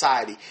particular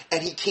society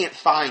and he can't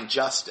find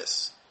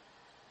justice.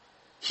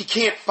 He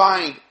can't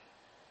find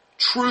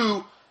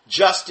true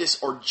justice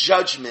or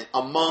judgment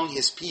among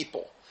his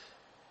people.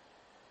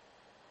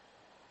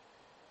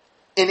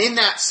 And in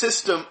that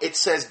system, it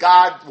says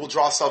God will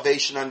draw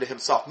salvation unto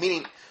himself,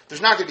 meaning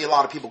there's not going to be a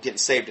lot of people getting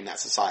saved in that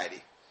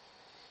society.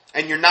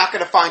 And you're not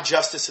going to find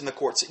justice in the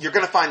courts. You're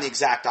going to find the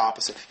exact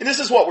opposite. And this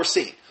is what we're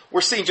seeing. We're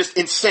seeing just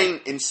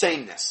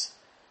insaneness.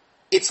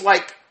 It's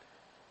like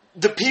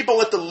the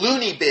people at the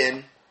loony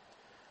bin,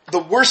 the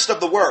worst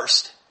of the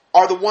worst,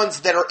 are the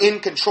ones that are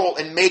in control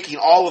and making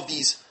all of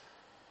these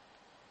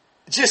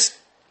just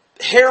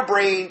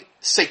harebrained,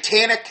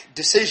 satanic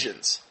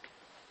decisions.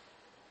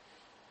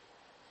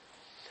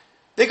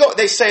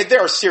 They say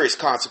there are serious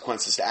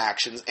consequences to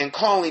actions, and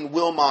calling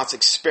Wilmot's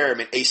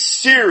experiment a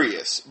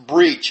serious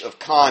breach of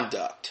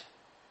conduct.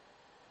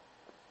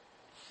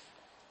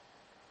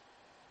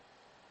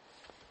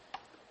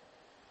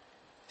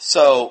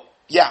 So,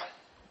 yeah,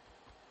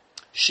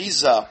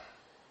 she's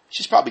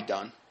probably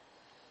done.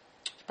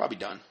 She's probably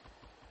done.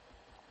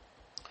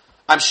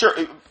 I'm sure.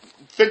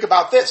 Think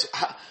about this.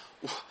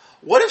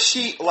 What if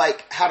she,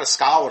 like, had a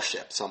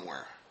scholarship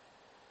somewhere?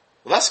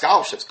 Well, that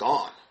scholarship's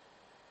gone.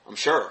 I'm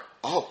sure.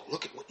 Oh,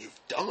 look at what you've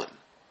done.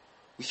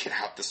 We can't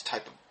have this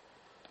type of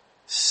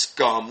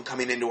scum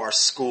coming into our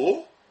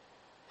school.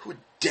 Who would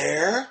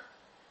dare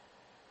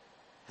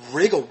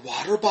rig a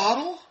water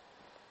bottle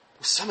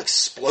with some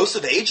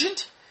explosive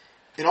agent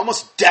and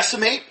almost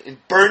decimate and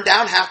burn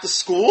down half the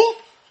school?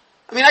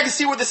 I mean, I can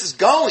see where this is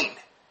going.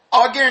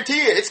 Oh, I guarantee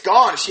you, it's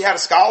gone. If she had a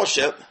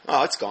scholarship,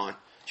 oh, it's gone.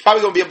 She's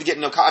probably going to be able to get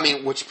no.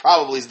 Which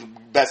probably is the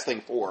best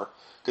thing for her,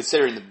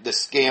 considering the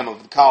scam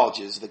of the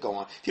colleges that go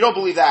on. If you don't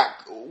believe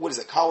that, what is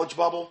it, College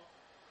Bubble?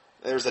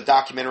 There's a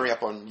documentary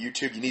up on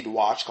YouTube you need to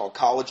watch called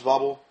College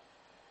Bubble.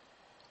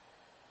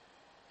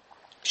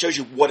 It shows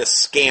you what a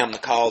scam the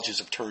colleges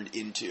have turned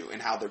into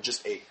and how they're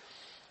just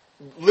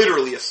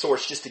literally a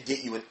source just to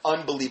get you in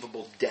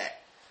unbelievable debt.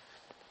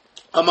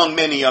 Among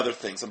many other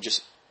things. I'm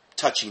just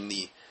touching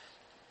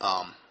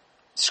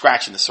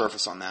scratching the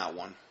surface on that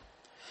one.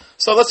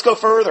 So let's go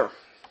further.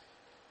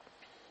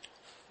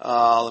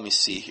 Let me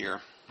see here.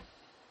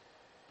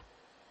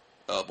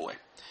 Oh boy.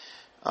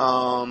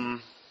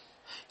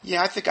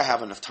 Yeah, I think I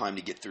have enough time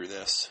to get through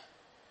this.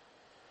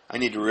 I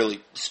need to really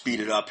speed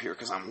it up here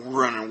because I'm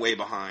running way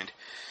behind.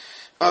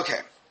 Okay.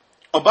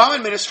 Obama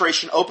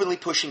administration openly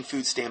pushing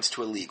food stamps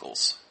to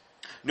illegals.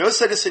 No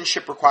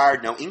citizenship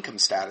required, no income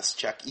status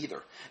check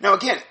either. Now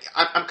again,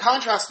 I'm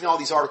contrasting all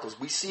these articles.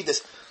 We see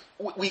this,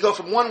 we go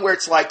from one where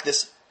it's like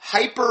this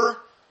hyper,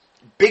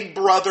 big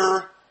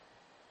brother,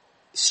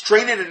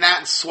 strain at a gnat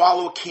and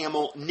swallow a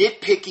camel,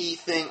 nitpicky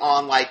thing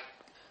on like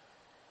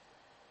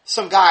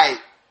some guy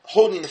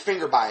holding the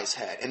finger by his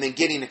head and then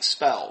getting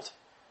expelled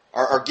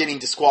or getting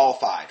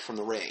disqualified from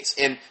the race.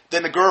 And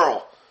then the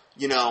girl,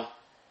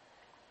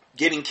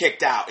 getting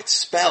kicked out,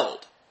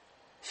 expelled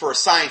for a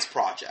science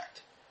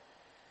project.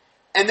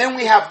 And then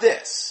we have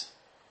this.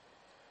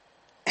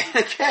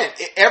 And again,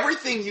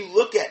 everything you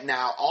look at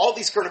now, all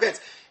these current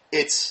events,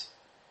 it's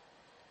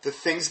the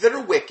things that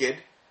are wicked.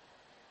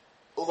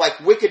 Like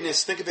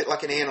wickedness, think of it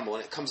like an animal,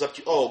 and it comes up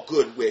to you, oh,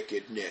 good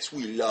wickedness,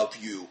 we love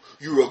you.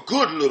 You're a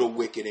good little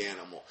wicked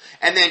animal.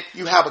 And then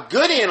you have a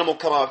good animal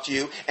come up to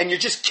you, and you're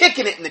just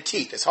kicking it in the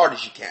teeth as hard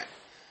as you can.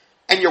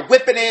 And you're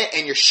whipping it,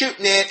 and you're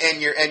shooting it,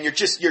 and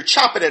you're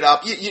chopping it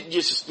up. You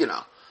just.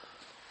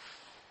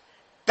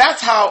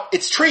 That's how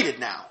it's treated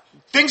now.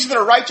 Things that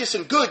are righteous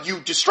and good,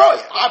 you destroy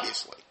it,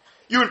 obviously.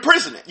 You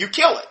imprison it, you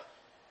kill it,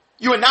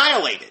 you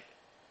annihilate it.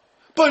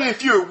 But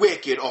if you're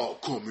wicked, oh,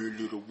 come here,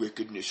 little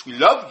wickedness, we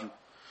love you.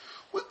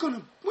 We're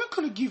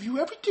gonna give you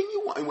everything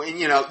you want. And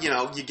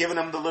you're giving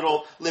them the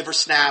little liver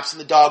snaps and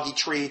the doggy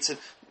treats and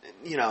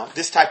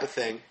this type of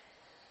thing.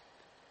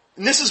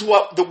 And this is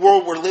what the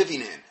world we're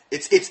living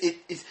in.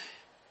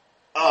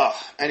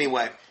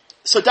 Anyway.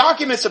 So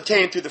documents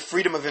obtained through the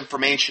Freedom of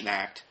Information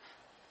Act.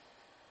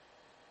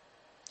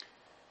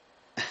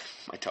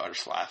 My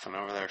daughter's laughing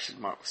over there. She's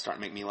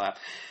starting to make me laugh.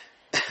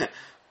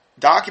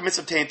 Documents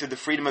obtained through the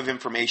Freedom of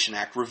Information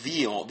Act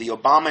reveal the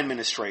Obama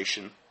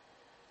administration.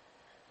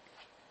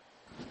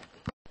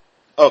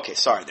 Okay,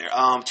 sorry there.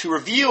 To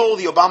reveal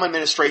the Obama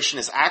administration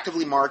is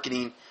actively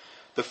marketing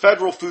the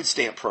Federal Food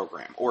Stamp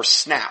Program, or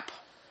SNAP,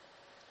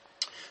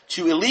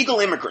 to illegal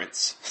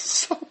immigrants.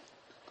 So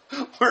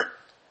we're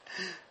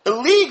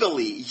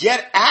illegally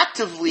yet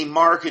actively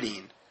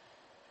marketing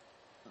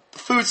the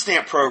food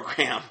stamp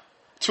program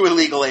to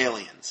illegal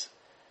aliens.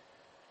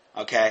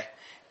 Okay?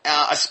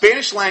 A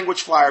Spanish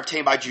language flyer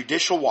obtained by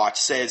Judicial Watch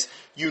says,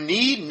 you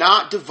need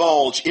not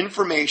divulge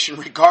information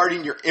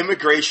regarding your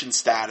immigration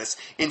status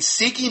in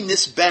seeking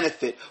this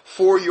benefit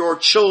for your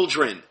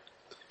children.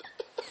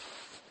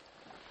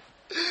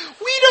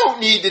 We don't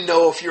need to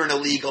know if you're an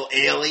illegal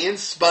alien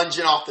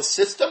sponging off the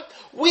system.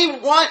 We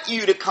want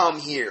you to come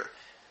here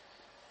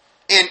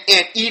and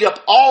eat up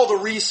all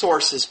the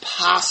resources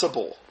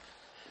possible.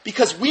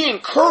 Because we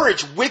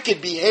encourage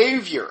wicked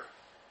behavior.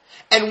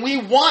 And we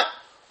want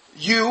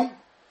you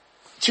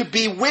to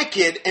be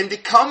wicked and to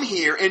come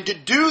here and to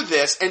do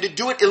this and to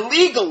do it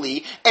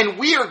illegally, and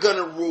we are going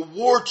to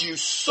reward you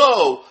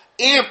so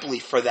amply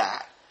for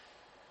that.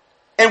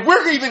 And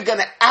we're even going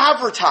to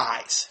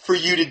advertise for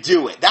you to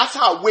do it. That's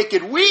how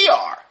wicked we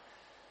are.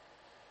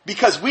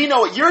 Because we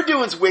know what you're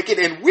doing is wicked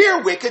and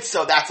we're wicked,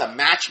 so that's a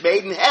match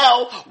made in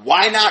hell.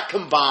 Why not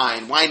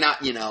combine? Why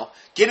not,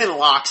 get in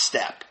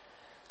lockstep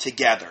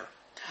together?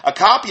 A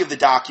copy of the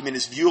document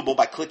is viewable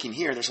by clicking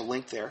here. There's a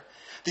link there.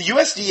 The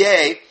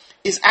USDA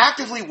is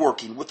actively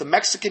working with the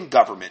Mexican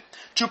government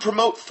to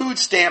promote food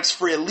stamps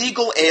for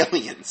illegal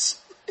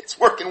aliens. It's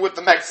working with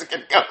the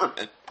Mexican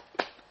government.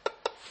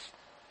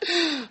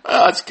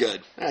 Oh, that's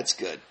good. That's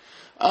good.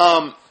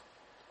 And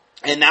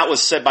that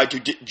was said by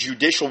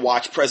Judicial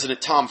Watch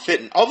President Tom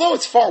Fitton. Although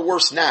it's far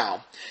worse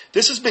now,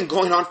 this has been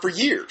going on for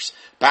years.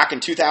 Back in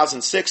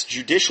 2006,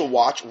 Judicial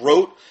Watch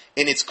wrote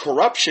in its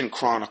Corruption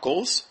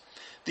Chronicles,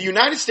 the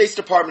United States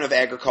Department of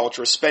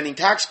Agriculture is spending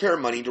taxpayer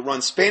money to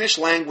run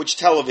Spanish-language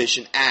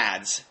television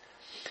ads,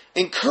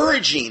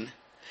 encouraging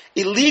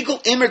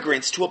illegal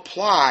immigrants to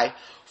apply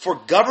for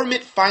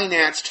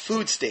government-financed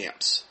food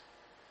stamps.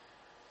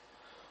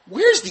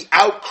 where's the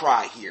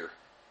outcry here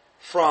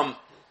from,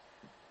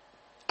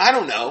 I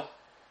don't know,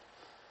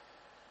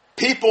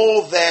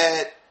 people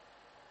that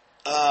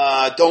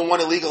don't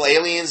want illegal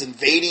aliens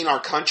invading our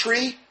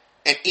country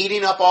and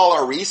eating up all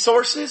our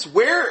resources?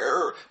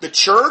 Where, the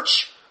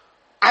church?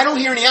 I don't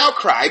hear any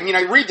outcry. I mean,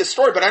 I read the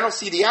story, but I don't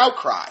see the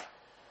outcry.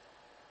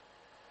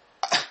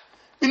 I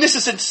mean, this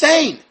is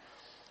insane.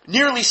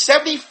 Nearly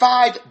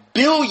 $75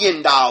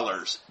 billion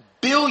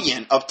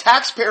of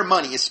taxpayer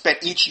money is spent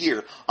each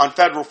year on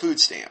federal food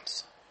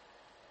stamps.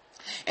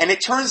 And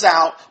it turns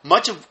out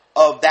much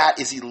of that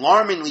is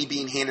alarmingly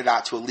being handed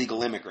out to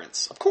illegal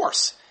immigrants. Of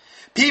course.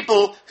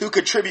 People who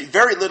contribute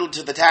very little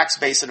to the tax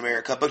base in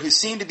America, but who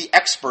seem to be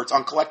experts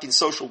on collecting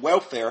social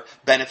welfare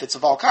benefits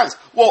of all kinds.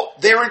 Well,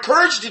 they're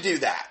encouraged to do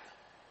that.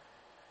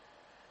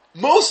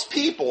 Most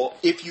people,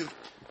 if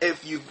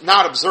you've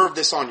not observed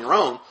this on your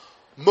own,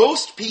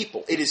 most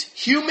people, it is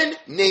human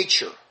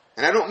nature,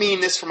 and I don't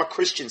mean this from a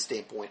Christian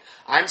standpoint.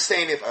 I'm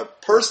saying if a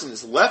person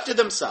is left to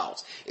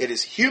themselves, it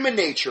is human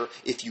nature,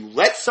 if you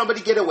let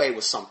somebody get away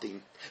with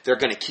something, they're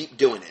going to keep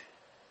doing it.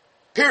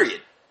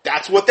 Period.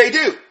 That's what they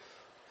do.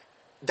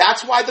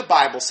 That's why the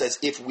Bible says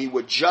if we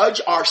would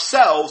judge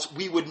ourselves,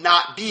 we would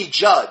not be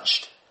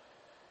judged.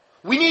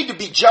 We need to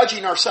be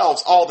judging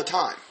ourselves all the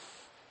time.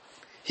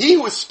 He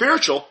who is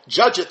spiritual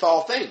judgeth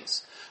all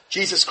things.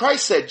 Jesus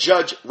Christ said,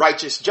 judge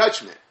righteous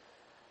judgment.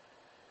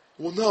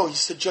 Well, no, he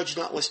said, judge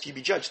not lest ye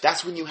be judged.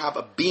 That's when you have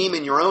a beam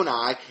in your own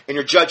eye and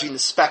you're judging the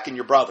speck in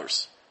your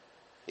brother's.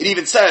 It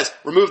even says,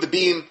 remove the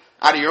beam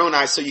out of your own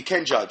eye so you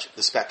can judge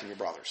the speck in your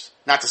brother's.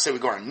 Not to say we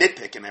go around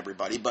nitpicking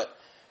everybody, but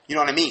you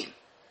know what I mean.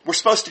 We're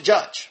supposed to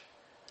judge.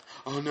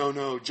 Oh,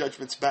 no,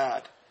 judgment's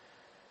bad.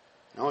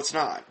 No, it's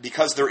not.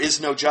 Because there is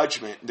no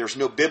judgment, there's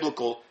no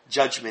biblical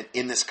judgment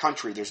in this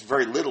country. There's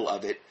very little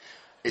of it.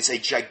 It's a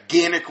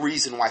gigantic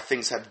reason why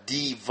things have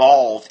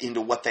devolved into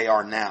what they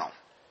are now.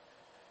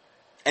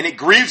 And it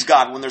grieves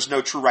God when there's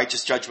no true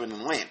righteous judgment in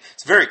the land.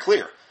 It's very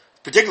clear.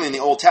 Particularly in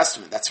the Old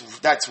Testament.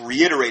 That's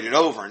reiterated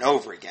over and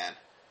over again.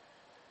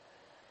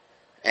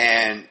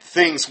 And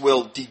things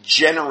will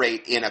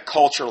degenerate in a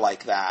culture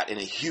like that in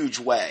a huge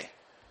way.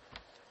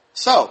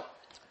 So,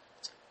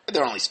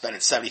 they're only spending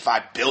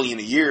 $75 billion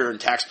a year in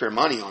taxpayer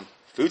money on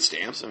food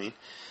stamps. I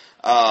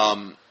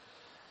mean,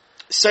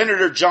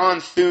 Senator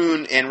John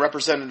Thune and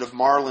Representative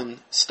Marlin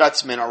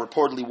Stutzman are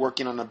reportedly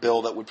working on a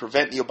bill that would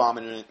prevent the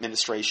Obama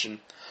administration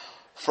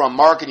from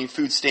marketing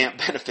food stamp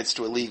benefits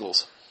to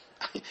illegals.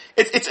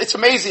 It's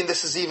amazing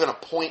this is even a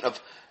point of,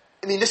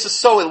 I mean, this is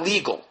so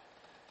illegal.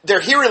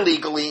 They're here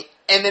illegally,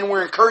 and then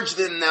we're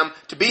encouraging them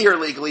to be here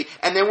illegally,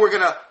 and then we're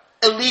going to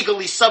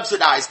illegally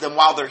subsidize them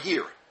while they're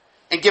here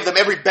and give them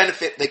every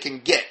benefit they can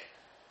get.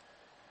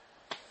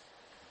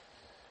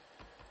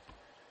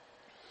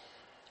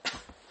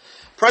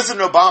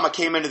 President Obama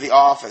came into the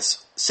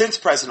office, since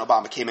President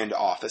Obama came into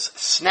office,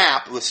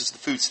 SNAP, this is the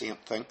food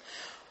stamp thing,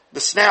 the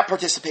SNAP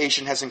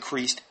participation has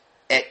increased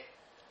at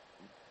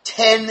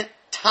 10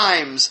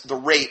 times the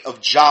rate of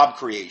job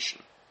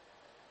creation.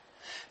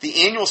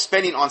 The annual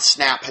spending on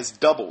SNAP has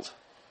doubled.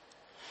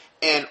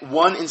 And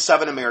 1 in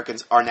 7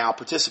 Americans are now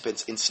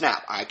participants in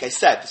SNAP. Like I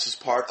said, this is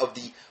part of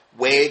the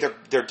way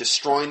they're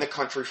destroying the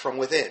country from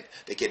within.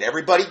 They get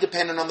everybody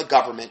dependent on the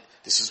government.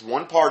 This is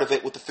one part of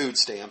it with the food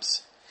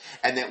stamps.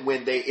 And then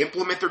when they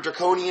implement their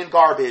draconian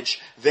garbage,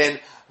 then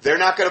they're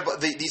not going to,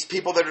 these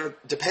people that are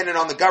dependent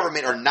on the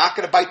government are not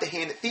going to bite the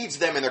hand that feeds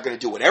them, and they're going to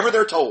do whatever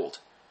they're told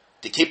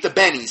to keep the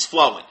bennies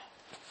flowing,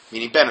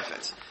 meaning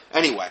benefits.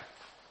 Anyway,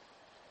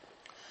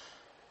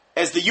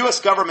 as the U.S.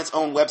 government's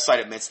own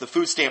website admits, the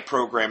food stamp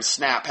program,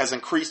 SNAP, has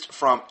increased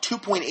from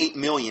 2.8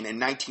 million in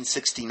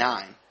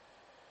 1969,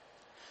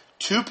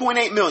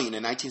 2.8 million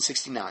in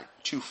 1969,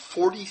 to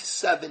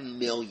 47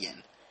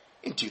 million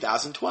in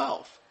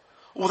 2012.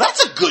 Well,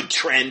 that's a good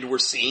trend we're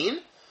seeing.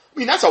 I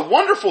mean, that's a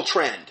wonderful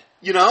trend,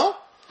 you know?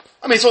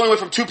 I mean, it's only went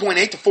from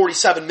 2.8 to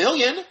 47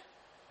 million.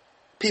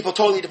 People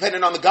totally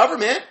dependent on the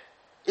government.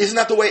 Isn't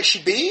that the way it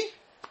should be?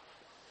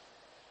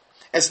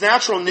 As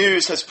Natural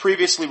News has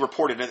previously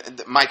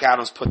reported, Mike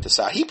Adams put this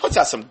out. He puts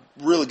out some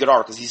really good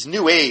articles. He's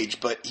new age,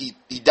 but he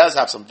does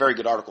have some very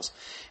good articles.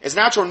 As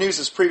Natural News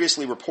has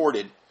previously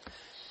reported,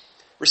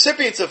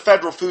 recipients of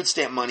federal food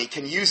stamp money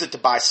can use it to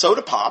buy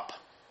soda pop,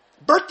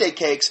 birthday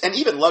cakes, and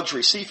even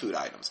luxury seafood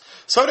items.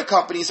 Soda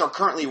companies are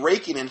currently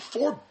raking in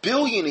 $4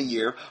 billion a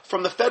year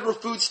from the federal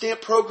food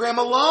stamp program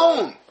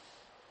alone.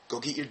 Go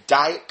get your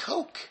Diet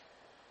Coke.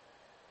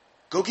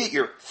 Go get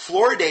your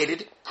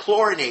fluoridated,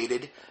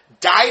 chlorinated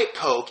Diet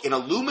Coke in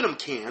aluminum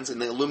cans,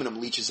 and the aluminum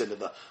leaches into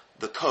the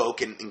Coke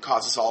and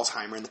causes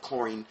Alzheimer, and the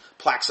chlorine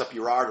plaques up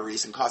your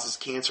arteries and causes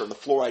cancer, and the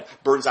fluoride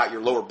burns out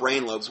your lower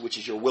brain lobes, which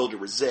is your will to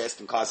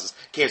resist, and causes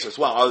cancer as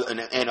well,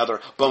 and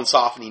other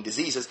bone-softening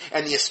diseases.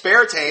 And the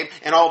aspartame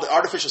and all the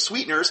artificial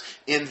sweeteners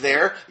in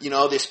there, you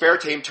know, the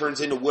aspartame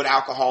turns into wood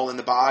alcohol in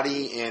the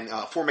body, and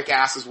formic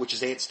acid, which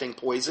is ant-sting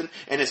poison,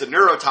 and is a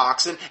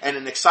neurotoxin and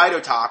an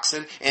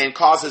excitotoxin, and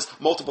causes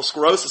multiple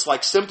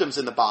sclerosis-like symptoms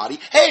in the body.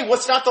 Hey,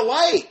 what's not to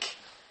like?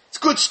 It's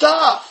good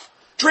stuff.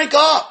 Drink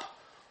up.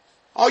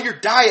 All your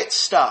diet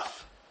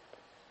stuff.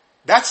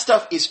 That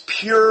stuff is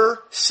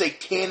pure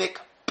satanic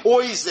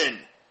poison.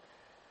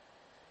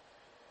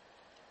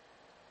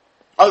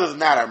 Other than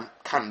that, I'm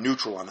kind of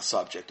neutral on the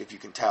subject, if you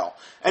can tell.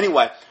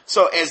 Anyway,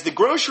 so as the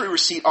grocery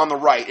receipt on the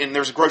right, and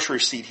there's a grocery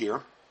receipt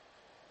here,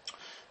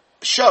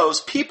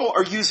 shows people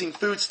are using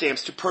food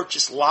stamps to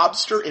purchase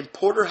lobster and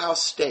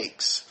porterhouse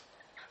steaks.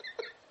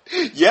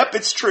 Yep,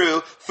 it's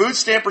true. Food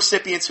stamp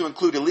recipients who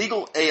include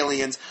illegal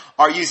aliens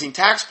are using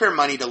taxpayer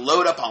money to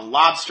load up on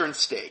lobster and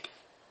steak.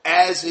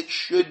 As it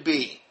should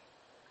be.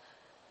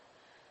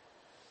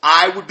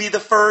 I would be the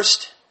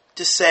first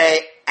to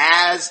say,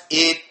 as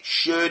it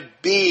should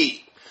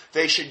be.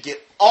 They should get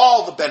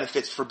all the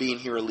benefits for being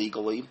here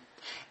illegally.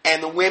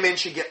 And the women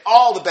should get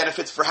all the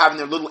benefits for having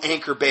their little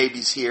anchor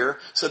babies here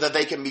so that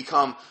they can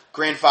become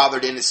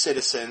grandfathered in as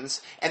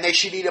citizens. And they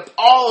should eat up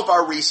all of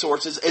our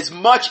resources as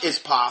much as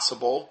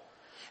possible.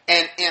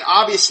 And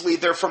obviously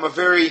they're from a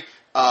very,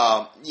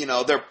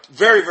 they're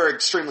very, very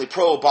extremely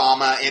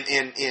pro-Obama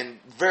and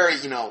very,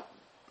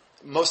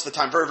 most of the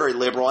time very, very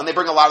liberal. And they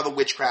bring a lot of the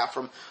witchcraft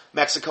from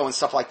Mexico and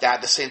stuff like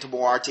that, the Santa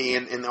Muerte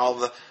and all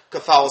the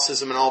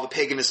Catholicism and all the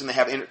paganism they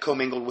have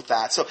commingled with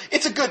that. So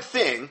it's a good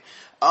thing.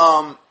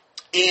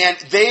 And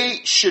they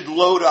should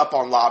load up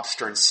on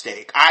lobster and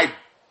steak. I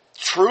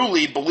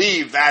truly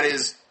believe that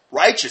is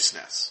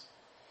righteousness.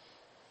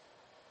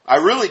 I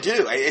really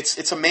do.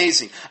 It's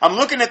amazing. I'm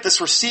looking at this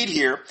receipt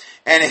here,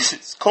 and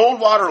it's cold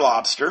water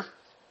lobster,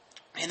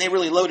 and they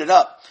really load it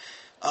up.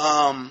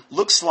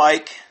 Looks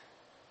like,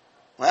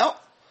 well,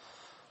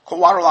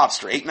 cold water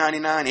lobster,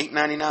 $8.99,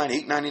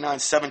 $8.99, $8.99,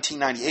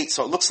 $17.98.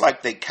 So it looks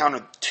like they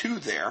counted two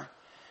there,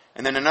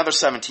 and then another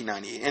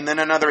 $17.98, and then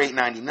another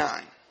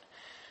 $8.99.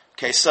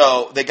 Okay,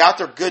 so they got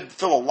their good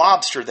fill of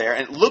lobster there,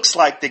 and it looks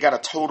like they got a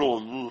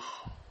total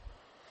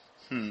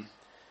of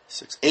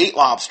 8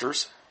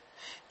 lobsters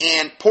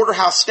and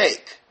porterhouse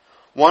steak,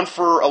 one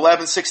for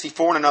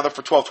 $11.64 and another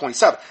for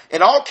 $12.27.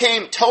 It all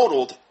came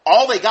totaled.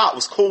 All they got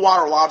was cold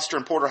water lobster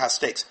and porterhouse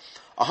steaks,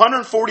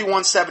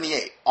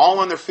 $141.78, all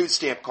on their food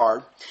stamp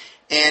card.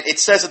 And it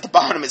says at the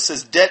bottom, it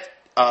says debit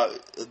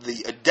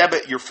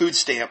your food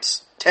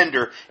stamps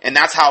tender, and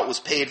that's how it was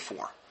paid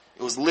for.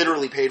 It was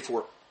literally paid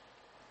for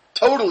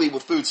totally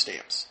with food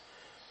stamps.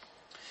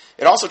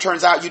 It also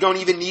turns out you don't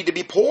even need to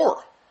be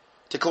poor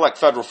to collect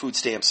federal food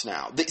stamps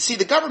now.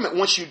 The government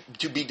wants you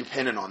to be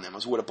dependent on them,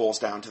 is what it boils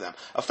down to them.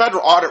 A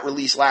federal audit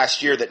released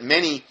last year that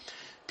many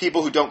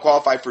people who don't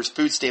qualify for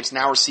food stamps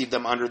now receive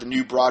them under the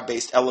new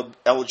broad-based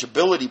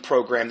eligibility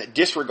program that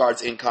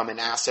disregards income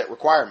and asset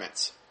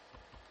requirements.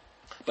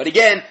 But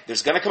again,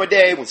 there's going to come a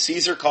day when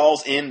Caesar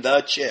calls in the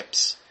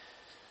chips.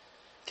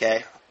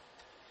 Okay?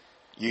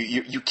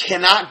 You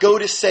cannot go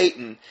to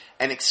Satan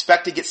and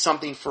expect to get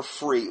something for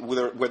free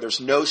where there's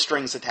no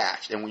strings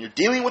attached. And when you're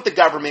dealing with the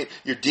government,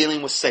 you're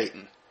dealing with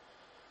Satan.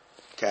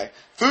 Okay?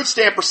 Food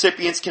stamp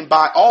recipients can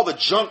buy all the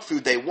junk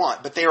food they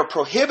want, but they are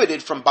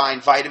prohibited from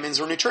buying vitamins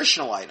or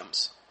nutritional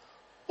items.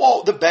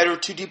 Well, the better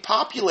to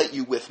depopulate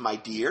you with, my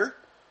dear.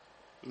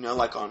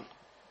 Like on,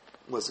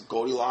 was it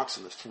Goldilocks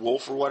and the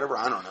Wolf or whatever?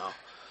 I don't know.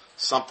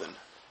 Something.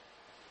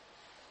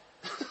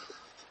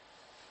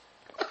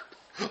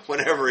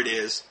 Whatever it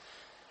is.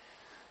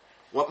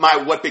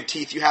 What big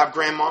teeth you have,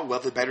 Grandma?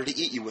 Well, the better to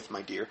eat you with,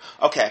 my dear.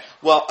 Okay,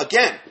 well,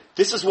 again,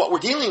 this is what we're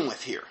dealing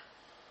with here.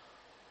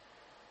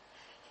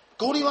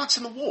 Goldilocks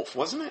and the Wolf,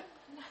 wasn't it?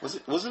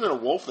 Wasn't it a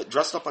wolf that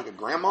dressed up like a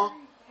grandma?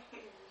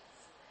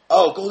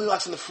 Oh,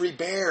 Goldilocks and the Three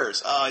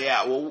Bears. Oh,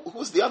 yeah. Well, who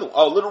was the other one?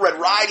 Oh, Little Red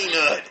Riding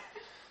Hood.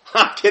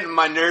 I'm kidding,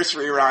 my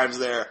nursery rhymes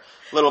there.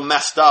 A little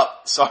messed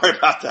up. Sorry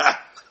about that.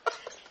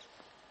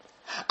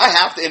 I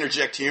have to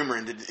interject humor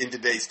in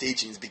today's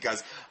teachings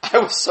because I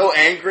was so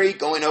angry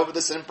going over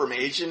this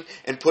information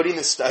and putting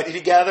the study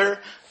together.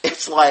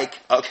 It's like,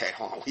 okay,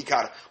 hold on,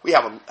 we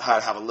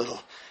have a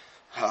little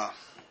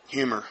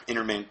humor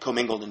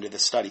commingled into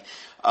this study.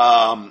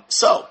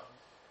 So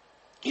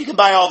you can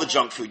buy all the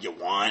junk food you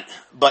want,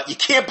 but you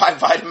can't buy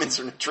vitamins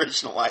or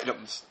nutritional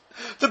items.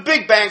 The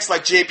big banks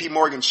like J.P.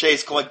 Morgan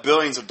Chase collect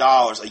billions of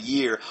dollars a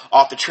year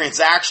off the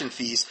transaction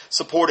fees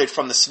supported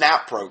from the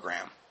SNAP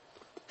program.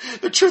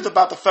 The truth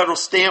about the federal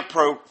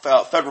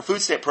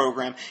food stamp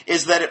program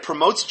is that it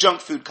promotes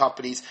junk food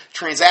companies,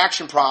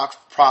 transaction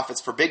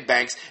profits for big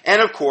banks, and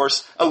of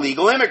course,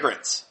 illegal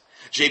immigrants.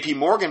 J.P.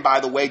 Morgan, by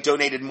the way,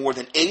 donated more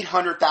than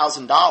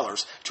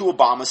 $800,000 to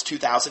Obama's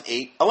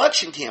 2008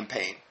 election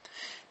campaign.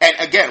 And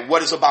again,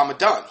 what has Obama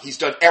done? He's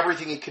done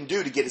everything he can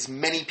do to get as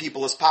many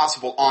people as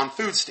possible on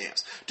food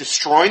stamps.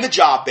 Destroying the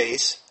job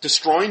base,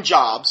 destroying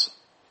jobs.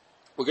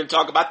 We're going to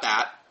talk about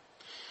that.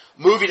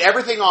 Moving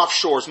everything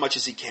offshore as much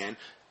as he can.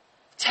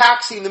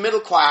 Taxing the middle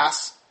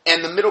class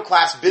and the middle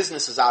class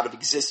businesses out of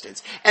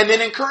existence. And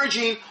then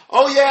encouraging,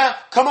 oh yeah,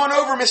 come on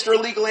over, Mr.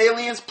 Illegal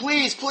Aliens.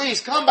 Please,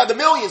 please, come by the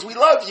millions. We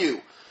love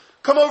you.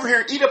 Come over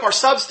here and eat up our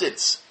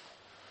substance.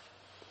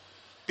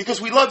 Because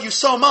we love you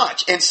so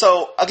much. And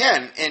so,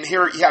 again, and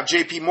here you have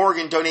J.P.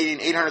 Morgan donating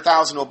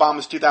 $800,000 to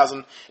Obama's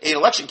 2008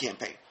 election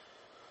campaign.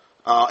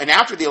 And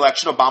after the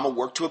election, Obama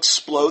worked to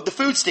explode the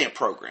food stamp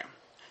program.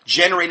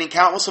 generating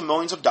countless of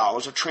millions of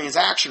dollars of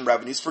transaction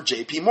revenues for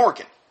J.P.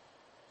 Morgan.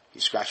 You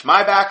scratch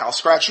my back, I'll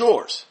scratch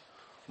yours.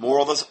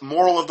 Moral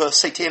of the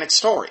satanic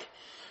story.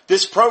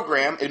 This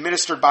program,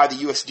 administered by the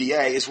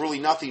USDA, is really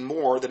nothing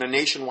more than a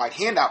nationwide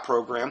handout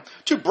program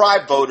to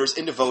bribe voters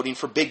into voting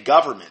for big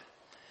government,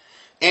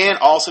 and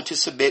also to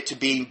submit to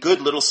being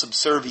good little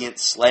subservient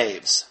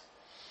slaves.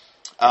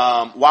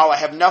 While I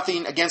have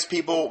nothing against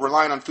people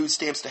relying on food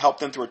stamps to help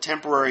them through a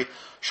temporary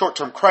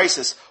short-term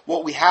crisis,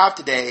 what we have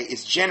today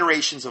is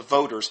generations of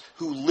voters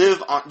who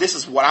live on, this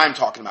is what I'm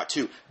talking about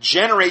too,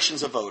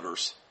 generations of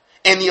voters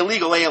and the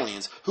illegal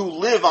aliens who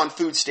live on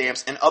food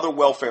stamps and other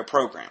welfare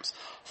programs.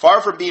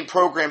 Far from being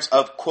programs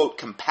of, quote,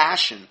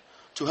 compassion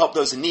to help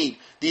those in need,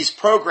 these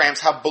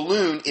programs have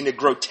ballooned into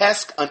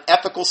grotesque,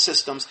 unethical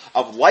systems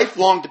of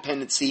lifelong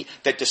dependency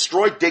that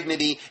destroy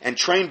dignity and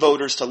train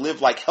voters to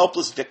live like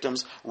helpless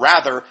victims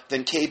rather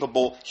than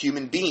capable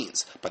human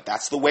beings. But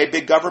that's the way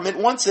big government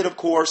wants it, of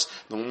course.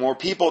 The more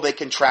people they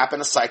can trap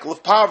in a cycle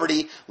of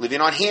poverty,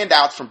 living on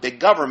handouts from big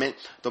government,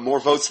 the more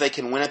votes they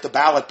can win at the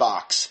ballot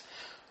box.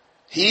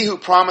 He who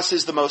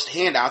promises the most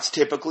handouts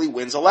typically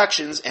wins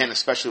elections, and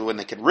especially when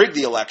they can rig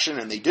the election,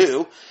 and they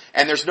do,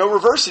 and there's no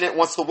reversing it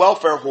once the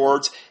welfare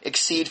hordes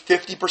exceed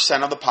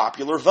 50% of the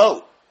popular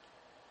vote.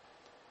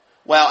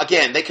 Well,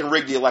 again, they can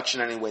rig the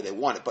election any way they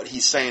want it, but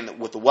he's saying that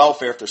with the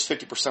welfare, if there's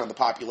 50% of the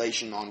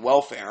population on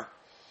welfare,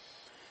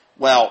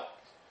 well,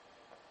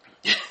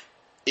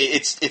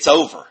 it's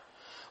over.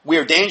 We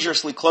are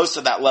dangerously close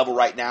to that level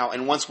right now,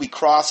 and once we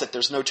cross it,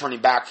 there's no turning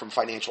back from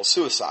financial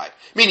suicide.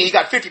 Meaning you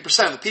got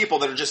 50% of the people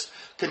that are just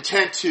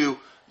content to,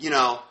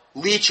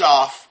 leech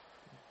off,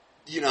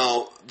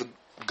 the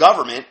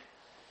government,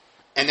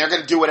 and they're going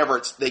to do whatever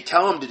they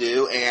tell them to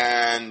do,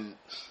 and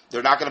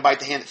they're not going to bite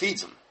the hand that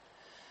feeds them.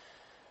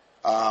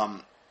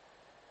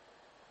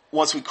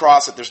 Once we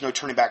cross it, there's no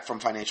turning back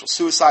from financial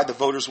suicide. The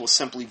voters will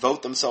simply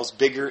vote themselves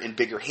bigger and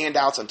bigger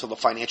handouts until the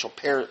financial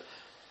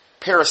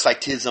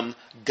parasitism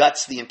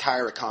guts the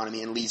entire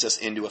economy and leads us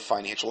into a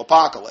financial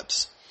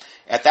apocalypse.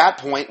 At that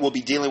point, we'll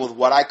be dealing with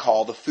what I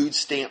call the food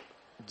stamp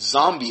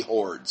zombie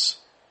hordes.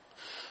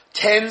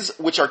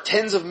 Which are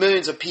tens of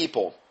millions of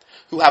people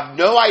who have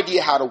no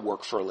idea how to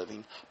work for a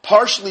living,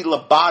 partially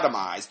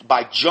lobotomized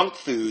by junk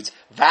foods,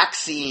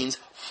 vaccines,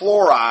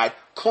 fluoride,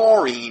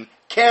 chlorine,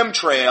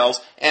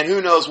 chemtrails, and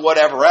who knows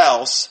whatever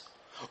else,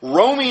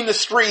 roaming the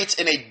streets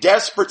in a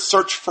desperate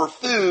search for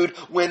food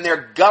when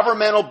their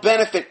governmental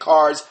benefit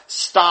cards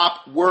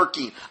stop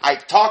working. I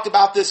talked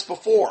about this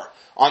before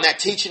on that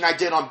teaching I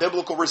did on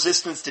biblical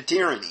resistance to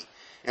tyranny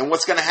and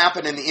what's going to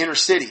happen in the inner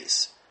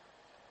cities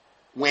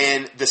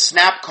when the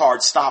SNAP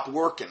cards stop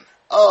working.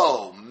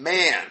 Oh,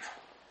 man.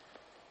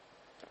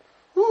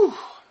 Whew.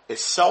 As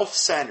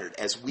self-centered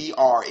as we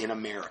are in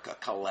America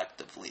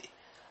collectively,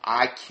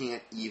 I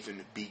can't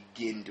even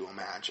begin to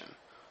imagine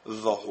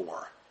the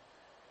horror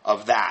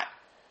of that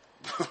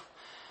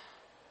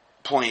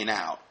playing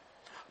out.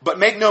 But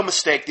make no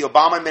mistake, the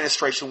Obama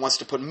administration wants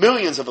to put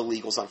millions of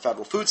illegals on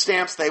federal food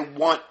stamps. It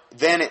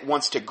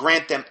wants to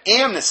grant them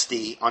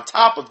amnesty on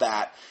top of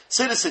that,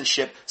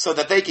 citizenship, so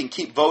that they can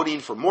keep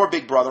voting for more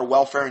Big Brother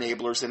welfare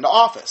enablers into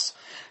office.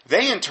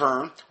 They, in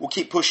turn, will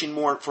keep pushing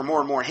for more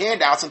and more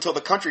handouts until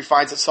the country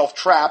finds itself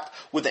trapped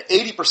with an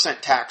 80%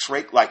 tax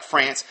rate, like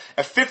France,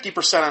 a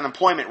 50%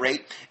 unemployment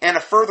rate, and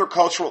a further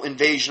cultural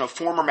invasion of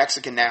former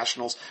Mexican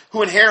nationals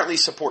who inherently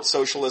support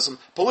socialism,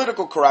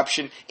 political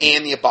corruption,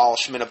 and the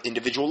abolishment of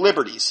individual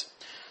liberties.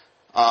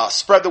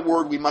 Spread the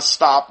word. We must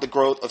stop the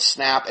growth of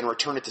SNAP and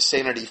return it to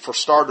sanity. For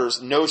starters,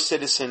 no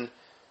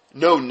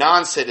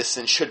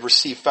non-citizen should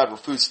receive federal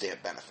food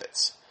stamp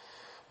benefits.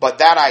 But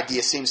that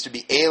idea seems to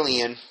be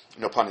alien,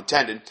 no pun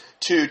intended,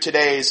 to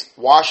today's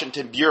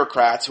Washington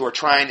bureaucrats who are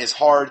trying as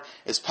hard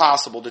as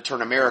possible to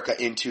turn America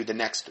into the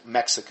next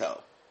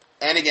Mexico.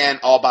 And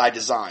again, all by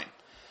design.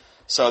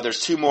 So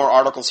there's two more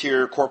articles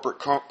here, Corporate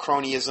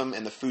Cronyism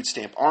and the Food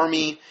Stamp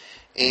Army.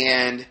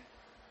 And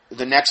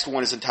the next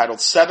one is entitled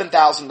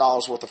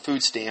 $7,000 worth of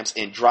food stamps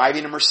and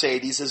driving a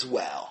Mercedes as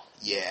well.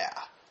 Yeah.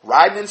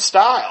 Riding in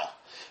style.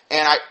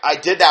 And I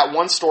did that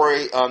one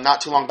story not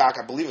too long back.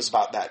 I believe it was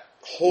about that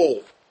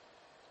whole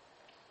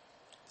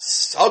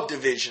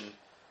subdivision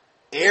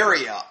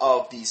area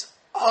of these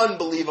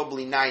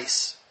unbelievably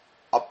nice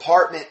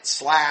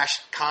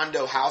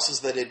apartment/condo houses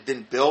that had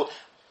been built.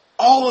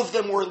 All of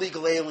them were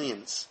illegal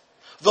aliens.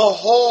 The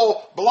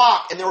whole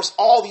block. And there was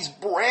all these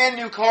brand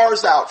new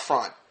cars out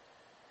front.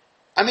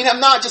 I mean,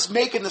 I'm not just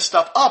making this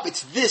stuff up.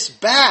 It's this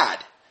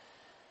bad.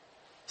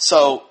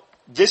 So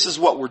this is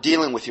what we're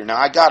dealing with here. Now,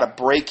 I got a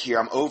break here.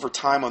 I'm over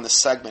time on this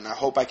segment. I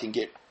hope I can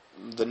get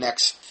the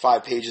next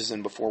 5 pages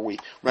in before we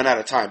run out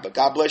of time. But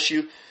God bless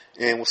you,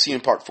 and we'll see you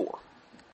in part 4.